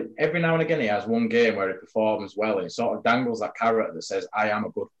always sort of, every now and again he has one game where he performs well and he sort of dangles that carrot that says, I am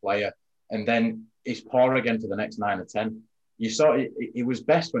a good player. And then he's poor again for the next 9 or 10. You saw it was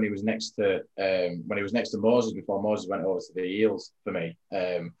best when he was next to Moses before Moses went over to the Eels for me.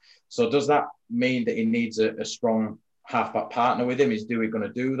 So does that mean that he needs a strong halfback partner with him? Is Dewey going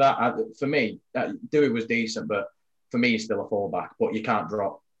to do that? For me, Dewey was decent, but for me, he's still a fullback. But you can't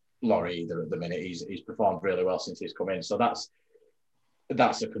drop Laurie either at the minute. He's performed really well since he's come in. So that's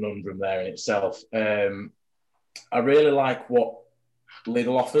a conundrum there in itself. I really like what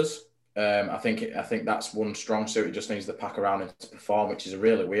Lidl offers. I think that's one strong suit. It just needs the pack around him to perform, which is a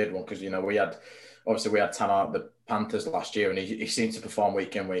really weird one because we had Tanner at the Panthers last year, and he seemed to perform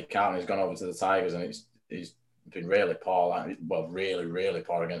week in, week out, and he's gone over to the Tigers, and he's been really poor, really, really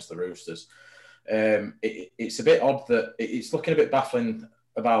poor against the Roosters. It's a bit odd that it's looking a bit baffling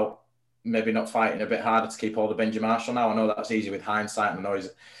about maybe not fighting a bit harder to keep hold of Benji Marshall now. I know that's easy with hindsight, and I know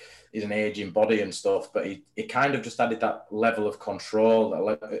he's an aging body and stuff, but he kind of just added that level of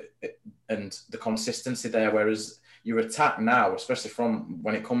control and the consistency there, whereas your attack now, especially from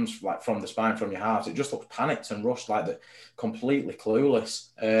when it comes like from the spine, from your heart, it just looks panicked and rushed, like they're completely clueless.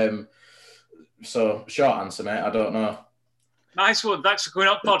 So short answer, mate, I don't know. Nice one. Thanks for coming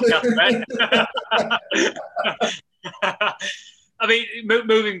up podcast, mate. I mean,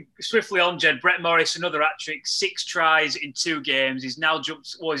 moving swiftly on, Jed, Brett Morris, another hat-trick, 6 tries in 2 games. He's now he's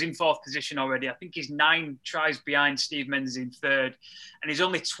in 4th position already. I think he's 9 tries behind Steve Menzies in 3rd. And he's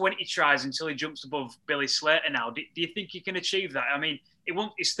only 20 tries until he jumps above Billy Slater now. Do you think he can achieve that? I mean,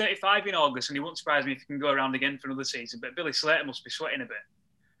 he's 35 in August, and he won't surprise me if he can go around again for another season. But Billy Slater must be sweating a bit.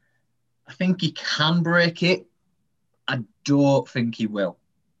 I think he can break it. I don't think he will.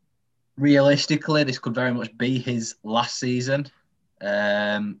 Realistically, this could very much be his last season.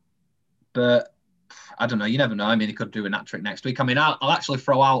 But I don't know. You never know. I mean, he could do an hat-trick next week. I mean, I'll actually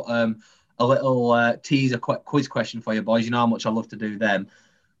throw out a little teaser quiz question for you boys. You know how much I love to do them.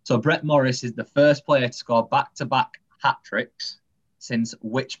 So Brett Morris is the first player to score back-to-back hat-tricks since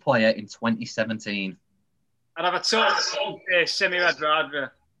which player in 2017? I'd have a total Semi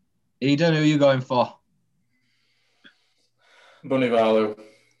Radradra. Eden, who are you going for? Bunny Valu.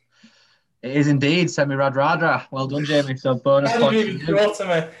 It is indeed Semi Radradra. Well done, Jamie. So bonus point. Didn't even throw to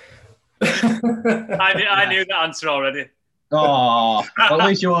me. I knew the answer already. Oh, well, at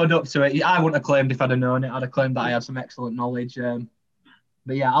least you owned up to it. I wouldn't have claimed if I'd have known it. I'd have claimed that I had some excellent knowledge.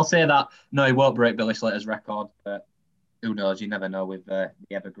 But yeah, I'll say that. No, he won't break Billy Slater's record. But who knows? You never know with the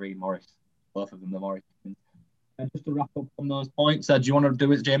Evergreen Morris. Both of them, the Morris. And just to wrap up on those points, do you want to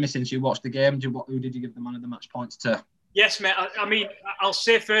do it, Jamie, since you watched the game? Who did you give the man of the match points to? Yes, mate. I mean, I'll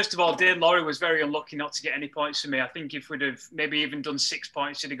say first of all, Dane Laurie was very unlucky not to get any points from me. I think if we'd have maybe even done 6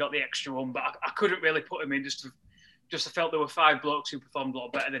 points, he'd have got the extra one. But I couldn't really put him in. Just I felt there were 5 blokes who performed a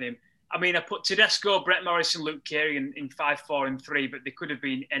lot better than him. I mean, I put Tedesco, Brett Morris, and Luke Carey in 5, 4, and 3, but they could have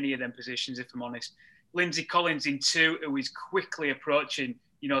been any of them positions, if I'm honest. Lindsay Collins in 2, who is quickly approaching,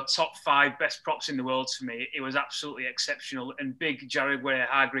 top 5 best props in the world for me. It was absolutely exceptional. And big Jared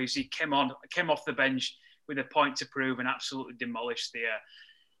Ware-Hargreaves, he came off the bench with a point to prove and absolutely demolished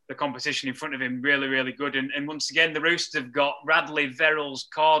the competition in front of him. Really, really good. And once again, the Roosters have got Radley, Verrills,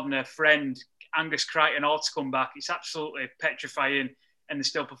 Cordner, Friend, Angus Crichton all to come back. It's absolutely petrifying, and they're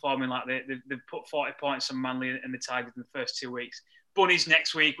still performing like they've put 40 points on Manly and the Tigers in the first 2 weeks. Bunnies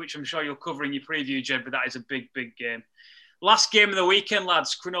next week, which I'm sure you'll cover in your preview, Jed, but that is a big, big game. Last game of the weekend,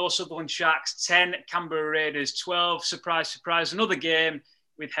 lads. Cronulla Sutherland Sharks 10, Canberra Raiders 12. Surprise, surprise. Another game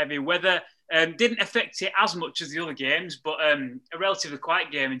with heavy weather. Didn't affect it as much as the other games, but a relatively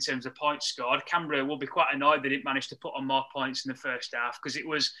quiet game in terms of points scored. Canberra will be quite annoyed they didn't manage to put on more points in the first half because it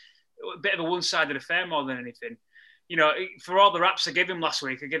was a bit of a one-sided affair more than anything. For all the raps I gave him last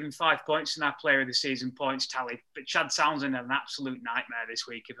week, I gave him 5 points in our player of the season points tally. But Chad Townsend had an absolute nightmare this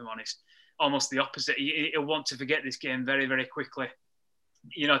week, if I'm honest. Almost the opposite. He'll want to forget this game very, very quickly.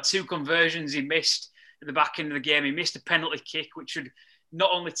 2 conversions he missed at the back end of the game. He missed a penalty kick, which would not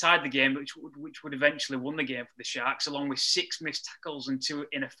only tied the game, but which would eventually won the game for the Sharks, along with 6 missed tackles and 2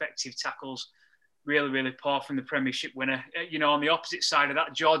 ineffective tackles. Really, really poor from the Premiership winner. On the opposite side of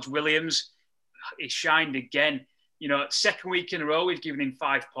that, George Williams, he shined again. second week in a row, we've given him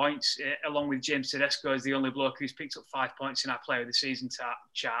 5 points, along with James Tedesco as the only bloke who's picked up 5 points in our Player of the Season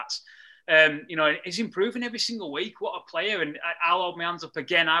charts. He's improving every single week. What a player. And I'll hold my hands up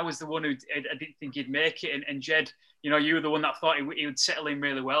again. I was the one who I didn't think he'd make it. And Jed, you were the one that thought he would settle in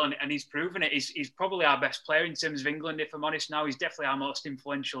really well. And he's proven it. He's probably our best player in terms of England, if I'm honest now. He's definitely our most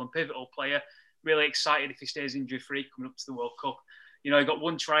influential and pivotal player. Really excited if he stays injury-free coming up to the World Cup. He got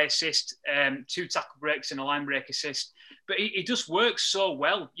 1 try assist, 2 tackle breaks and a line break assist. But he just works so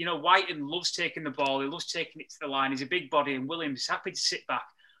well. Whiten loves taking the ball. He loves taking it to the line. He's a big body, and Williams is happy to sit back,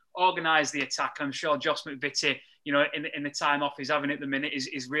 organise the attack. I'm sure Josh McVitie, in the time off he's having at the minute,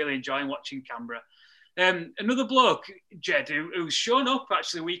 is really enjoying watching Canberra. Another bloke, Jed, who's shown up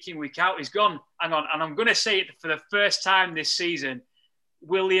actually week in, week out, he's gone, hang on, and I'm going to say it for the first time this season,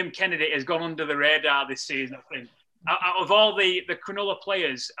 William Kennedy has gone under the radar this season, I think. Out of all the Cronulla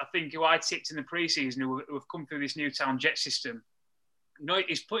players, I think, who I tipped in the pre-season who have come through this Newtown Jet system,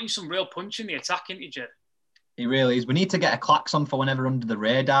 he's putting some real punch in the attack, isn't he, Jed? He really is. We need to get a klaxon for whenever under the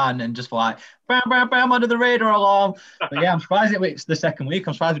radar and just like, bam, bam, bam, under the radar alarm. But yeah, I'm surprised it's the second week.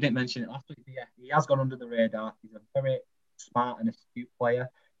 I'm surprised we didn't mention it last week. But yeah, he has gone under the radar. He's a very smart and astute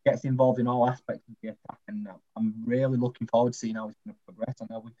player. Gets involved in all aspects of the attack. And I'm really looking forward to seeing how he's going to progress. I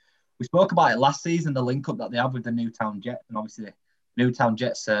know we spoke about it last season, the link-up that they have with the Newtown Jets. And obviously the Newtown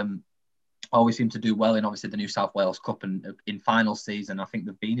Jets always seem to do well in obviously the New South Wales Cup and in final season. I think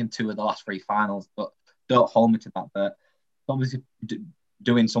they've been in 2 of the last 3 finals, but don't hold me to that. But obviously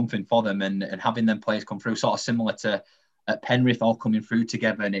doing something for them and having them players come through, sort of similar to at Penrith all coming through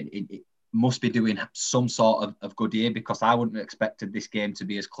together. And it must be doing some sort of good year, because I wouldn't have expected this game to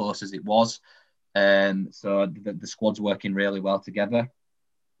be as close as it was. So the squad's working really well together.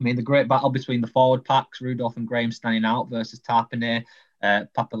 I mean, the great battle between the forward packs, Rudolph and Graham standing out versus Tarpanay,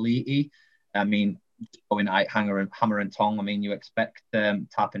 Papali'i. I mean, going at hammer and tong. I mean, you expect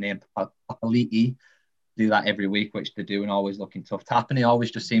Tarpanay and Papali'i do that every week, which they do, and always looking tough. Tarpanay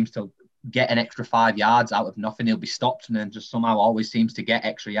always just seems to get an extra 5 yards out of nothing. He'll be stopped and then just somehow always seems to get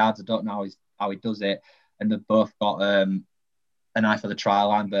extra yards. I don't know how he does it. And they've both got an eye for the try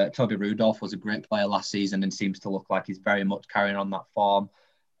line. But Toby Rudolph was a great player last season and seems to look like he's very much carrying on that form.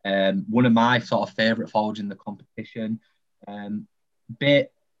 One of my sort of favourite forwards in the competition.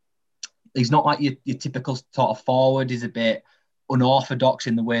 He's not like your typical sort of forward. He's a bit unorthodox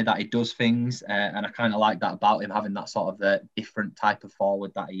in the way that he does things, and I kind of like that about him, having that sort of different type of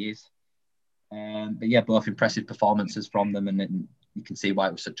forward that he is. But yeah, both impressive performances from them, and then you can see why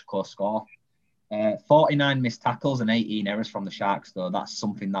it was such a close score. 49 missed tackles and 18 errors from the Sharks, though. That's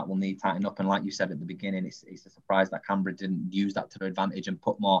something that will need tightening up. And like you said at the beginning, it's a surprise that Canberra didn't use that to their advantage and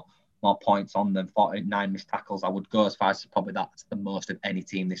put more points on them. 49 missed tackles. I would go as far as probably that's the most of any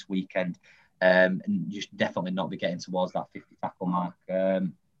team this weekend. And you should definitely not be getting towards that 50 tackle mark.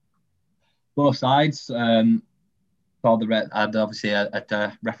 Both sides saw obviously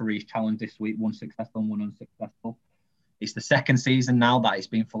a referee's challenge this week, one successful and one unsuccessful. It's the second season now that it's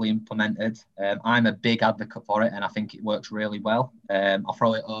been fully implemented. I'm a big advocate for it, and I think it works really well. I'll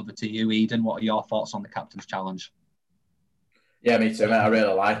throw it over to you, Eden. What are your thoughts on the captain's challenge? Yeah, me too, mate. I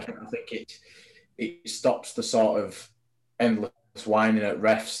really like it. I think it stops the sort of endless whining at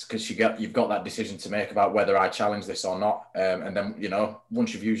refs, because you've got that decision to make about whether I challenge this or not. And then,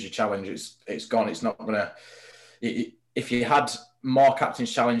 once you've used your challenge, it's gone. It's not going to... If you had more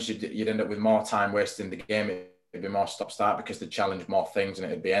captain's challenge, you'd end up with more time wasted in the game. It'd be more stop-start because they'd challenge more things and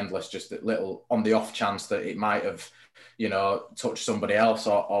it'd be endless, just a little on the off chance that it might have, touched somebody else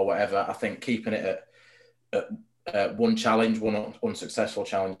or whatever. I think keeping it at one challenge, one unsuccessful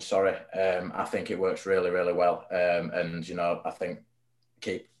challenge, I think it works really, really well. And, I think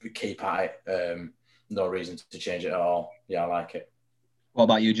keep at it. No reason to change it at all. Yeah, I like it. What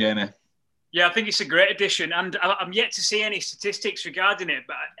about you, Jamie? Yeah, I think it's a great addition, and I'm yet to see any statistics regarding it.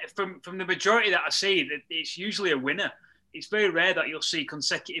 But from the majority that I see, that it's usually a winner. It's very rare that you'll see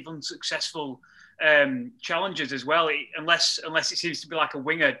consecutive unsuccessful challenges as well, unless it seems to be like a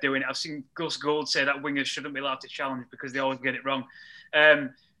winger doing it. I've seen Gus Gould say that wingers shouldn't be allowed to challenge because they always get it wrong.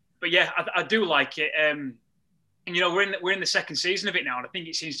 But yeah, I do like it. We're in the second season of it now, and I think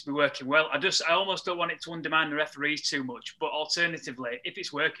it seems to be working well. I almost don't want it to undermine the referees too much, but alternatively, if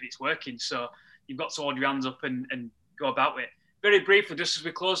it's working, it's working. So you've got to hold your hands up and go about it. Very briefly, just as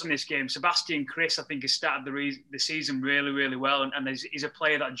we close on this game, Sebastian Kris, I think, has started the season really, really well, and he's a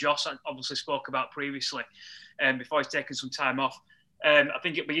player that Josh obviously spoke about previously before he's taken some time off. I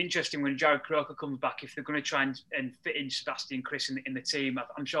think it'll be interesting when Jared Croker comes back, if they're going to try and fit in Sebastian Kris in the team.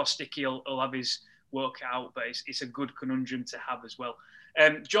 I'm sure Sticky will have his work it out, but it's a good conundrum to have as well.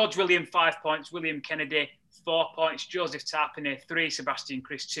 George William, 5 points. William Kennedy, 4 points. Joseph Tarpany, 3. Sebastian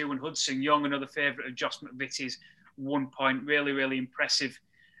Chris, 2. And Hudson Young, another favourite of Josh McVitie's, 1 point. Really, really impressive.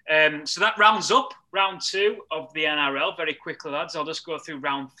 So that rounds up round 2 of the NRL. Very quickly, lads. I'll just go through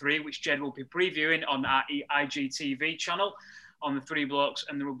round 3, which Jed will be previewing on our IGTV channel on the Three Blokes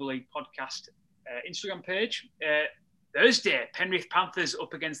and the Rugby League podcast Instagram page. Thursday, Penrith Panthers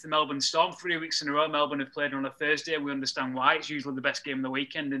up against the Melbourne Storm. 3 weeks in a row, Melbourne have played on a Thursday. We understand why. It's usually the best game of the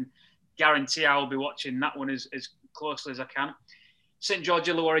weekend, and guarantee I will be watching that one as closely as I can. St George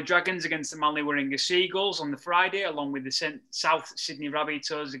Illawarra Dragons against the Manly Warringah Seagulls on the Friday, along with the South Sydney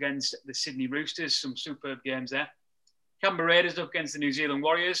Rabbitohs against the Sydney Roosters. Some superb games there. Canberra Raiders up against the New Zealand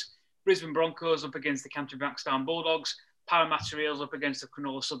Warriors. Brisbane Broncos up against the Canterbury Blackstone Bulldogs. Parramatta Eels up against the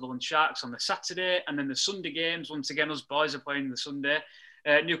Cronulla Sutherland Sharks on the Saturday. And then the Sunday games, once again, us boys are playing the Sunday.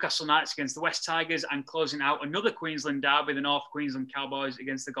 Newcastle Knights against the West Tigers, and closing out another Queensland derby, the North Queensland Cowboys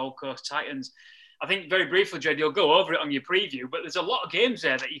against the Gold Coast Titans. I think very briefly, Jed, you'll go over it on your preview, but there's a lot of games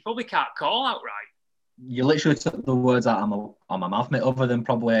there that you probably can't call outright. You literally took the words out of my mouth, mate. Other than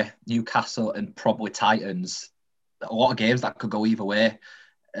probably Newcastle and probably Titans, a lot of games that could go either way.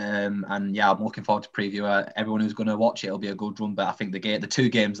 And yeah, I'm looking forward to preview. Everyone who's going to watch it, it'll be a good run. But I think the 2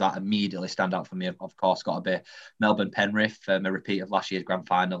 games that immediately stand out for me, of course, got to be Melbourne Penrith, a repeat of last year's grand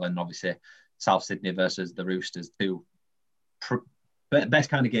final, and obviously South Sydney versus the Roosters. 2 best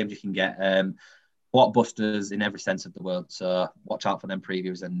kind of games you can get. Blockbusters in every sense of the word. So watch out for them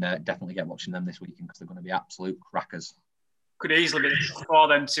previews, and definitely get watching them this weekend, because they're going to be absolute crackers. Could easily be for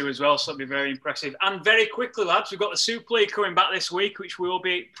them too as well, so it'll be very impressive. And very quickly, lads, we've got the Super League coming back this week, which we will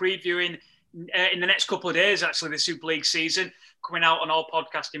be previewing in the next couple of days, actually, the Super League season, coming out on all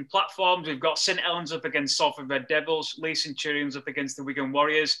podcasting platforms. We've got St Helens up against Salford Red Devils, Leigh Centurions up against the Wigan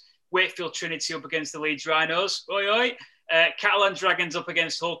Warriors, Wakefield Trinity up against the Leeds Rhinos, Catalan Dragons up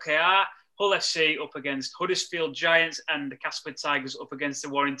against Hull KR, Hull FC up against Huddersfield Giants, and the Casper Tigers up against the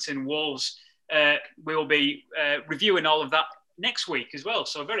Warrington Wolves. We will be reviewing all of that next week as well.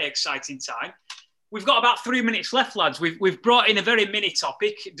 So a very exciting time. We've got about 3 minutes left, lads. We've brought in a very mini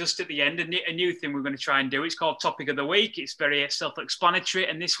topic just at the end, a new thing we're going to try and do. It's called Topic of the Week. It's very self-explanatory.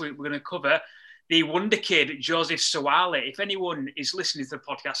 And this week we're going to cover the wonder kid, Joseph Suaalii. If anyone is listening to the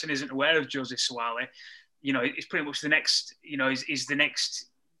podcast and isn't aware of Joseph Suaalii, it's pretty much the next, is the next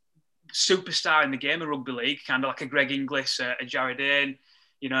superstar in the game of rugby league, kind of like a Greg Inglis, a Jared Ain,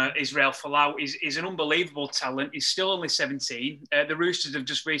 Israel Folau is an unbelievable talent. He's still only 17. The Roosters have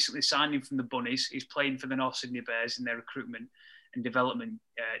just recently signed him from the Bunnies. He's playing for the North Sydney Bears in their recruitment and development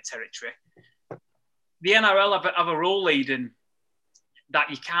territory. The NRL have a rule, Eden, that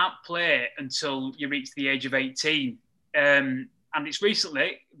you can't play until you reach the age of 18. And it's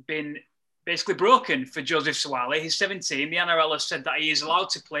recently been basically broken for Joseph Suaalii. He's 17. The NRL has said that he is allowed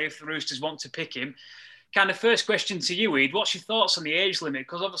to play if the Roosters want to pick him. Kind of first question to you, Ed, what's your thoughts on the age limit?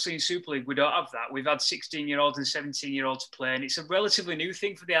 Because obviously in Super League, we don't have that. We've had 16-year-olds and 17-year-olds play, and it's a relatively new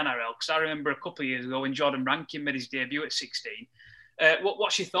thing for the NRL, because I remember a couple of years ago when Jordan Rankin made his debut at 16.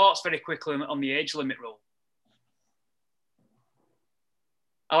 What's your thoughts very quickly on the age limit rule?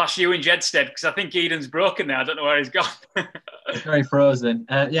 I'll ask you and Jedstead, because I think Eden's broken now. I don't know where he's gone. It's very frozen.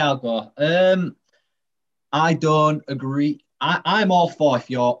 Yeah, I'll go. I don't agree. I'm all for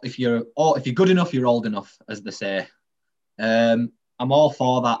if you're good enough, you're old enough, as they say. I'm all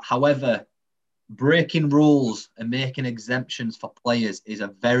for that. However, breaking rules and making exemptions for players is a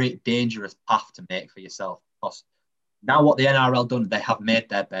very dangerous path to make for yourself. Because now what the NRL done, they have made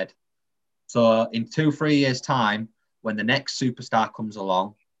their bed. So in 2-3 years' time, when the next superstar comes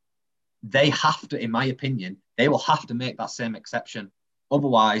along, they have to, in my opinion, they will have to make that same exception.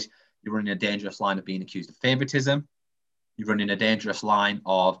 Otherwise, you're running a dangerous line of being accused of favouritism. You're running a dangerous line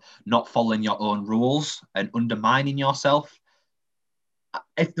of not following your own rules and undermining yourself.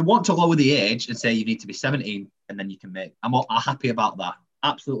 If they want to lower the age and say you need to be 17, and then you can make, I'm happy about that.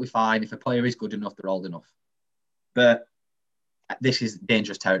 Absolutely fine. If a player is good enough, they're old enough. But this is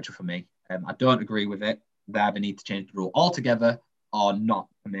dangerous territory for me. I don't agree with it. They either need to change the rule altogether or not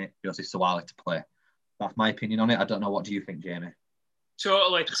permit Joseph Suaalii to play. That's my opinion on it. I don't know. What do you think, Jamie?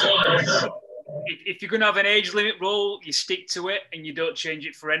 Totally. If you're going to have an age limit rule, you stick to it and you don't change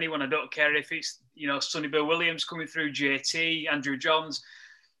it for anyone. I don't care if it's, Sonny Bill Williams coming through, JT, Andrew Johns,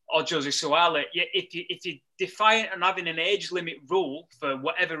 or Joseph Suaalii. If you're defiant and having an age limit rule for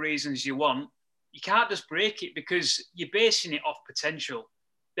whatever reasons you want, you can't just break it, because you're basing it off potential.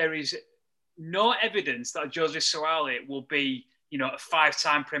 There is no evidence that Joseph Suaalii will be, a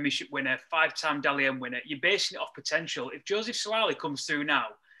 5-time premiership winner, 5-time Dally M winner. You're basing it off potential. If Joseph Suaalii comes through now,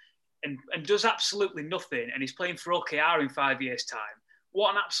 and does absolutely nothing, and he's playing for OKR in 5 years' time,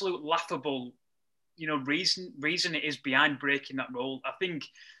 what an absolute laughable, reason it is behind breaking that rule. I think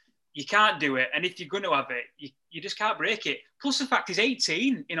you can't do it, and if you're going to have it, you just can't break it. Plus the fact he's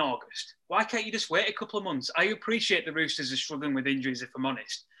 18 in August. Why can't you just wait a couple of months? I appreciate the Roosters are struggling with injuries, if I'm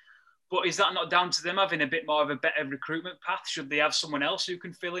honest, but is that not down to them having a bit more of a better recruitment path? Should they have someone else who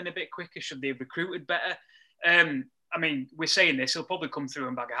can fill in a bit quicker? Should they have recruited better? I mean, we're saying this, he'll probably come through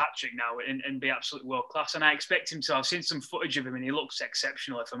and bag a hat-trick now and be absolutely world-class, and I expect him to. I've seen some footage of him and he looks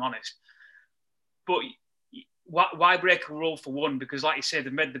exceptional, if I'm honest. But why break a rule for one? Because like you said,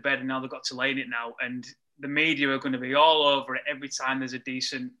 they've made the bed and now they've got to lay in it now, and the media are going to be all over it every time there's a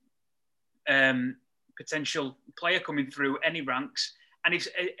decent potential player coming through any ranks.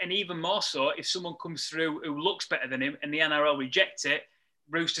 And even more so, if someone comes through who looks better than him and the NRL reject it,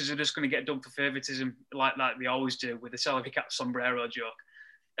 Roosters are just going to get done for favouritism like they always do with the salary cap sombrero joke.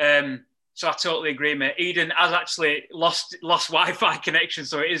 So I totally agree, mate. Eden has actually lost Wi-Fi connection,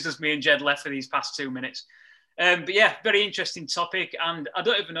 so it is just me and Jed left for these past 2 minutes. But yeah, very interesting topic, and I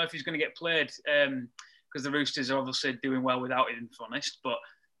don't even know if he's going to get played because the Roosters are obviously doing well without him, if I'm honest. But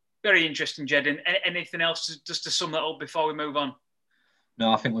very interesting, Jed. And anything else just to sum that up before we move on?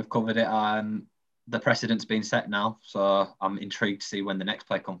 No, I think we've covered it. The precedent's been set now, so I'm intrigued to see when the next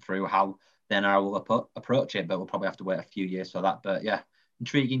play come through, how the NRL will approach it, but we'll probably have to wait a few years for that. But yeah,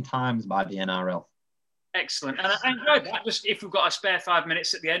 intriguing times by the NRL. Excellent. And I enjoyed that. Just if we've got a spare 5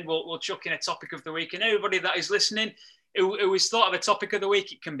 minutes at the end, we'll chuck in a topic of the week. And everybody that is listening who has thought of a topic of the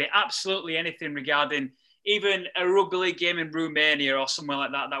week, it can be absolutely anything regarding even a rugby league game in Romania or somewhere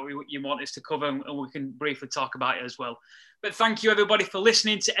like that you want us to cover, and we can briefly talk about it as well. But thank you, everybody, for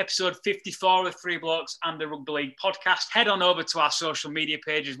listening to episode 54 of Three Blokes and the Rugby League podcast. Head on over to our social media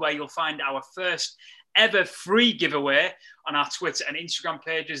pages where you'll find our first ever free giveaway on our Twitter and Instagram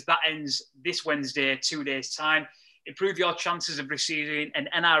pages. That ends this Wednesday, 2 days' time. Improve your chances of receiving an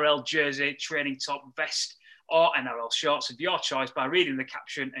NRL jersey, training top, vest, or NRL shorts of your choice by reading the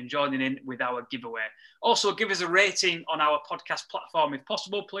caption and joining in with our giveaway. Also, give us a rating on our podcast platform if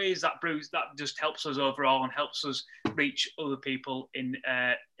possible, please. That just helps us overall and helps us reach other people in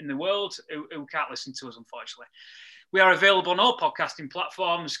the world who can't listen to us, unfortunately. We are available on all podcasting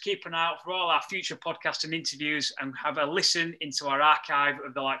platforms. Keep an eye out for all our future podcasts and interviews, and have a listen into our archive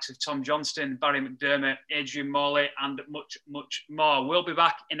of the likes of Tom Johnston, Barry McDermott, Adrian Morley, and much, much more. We'll be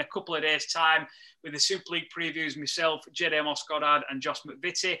back in a couple of days' time with the Super League previews, myself, Jed Amos Goddard and Josh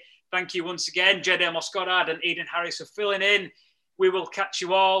McVitie. Thank you once again, Jed Amos Goddard and Eden Harris, for filling in. We will catch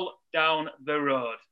you all down the road.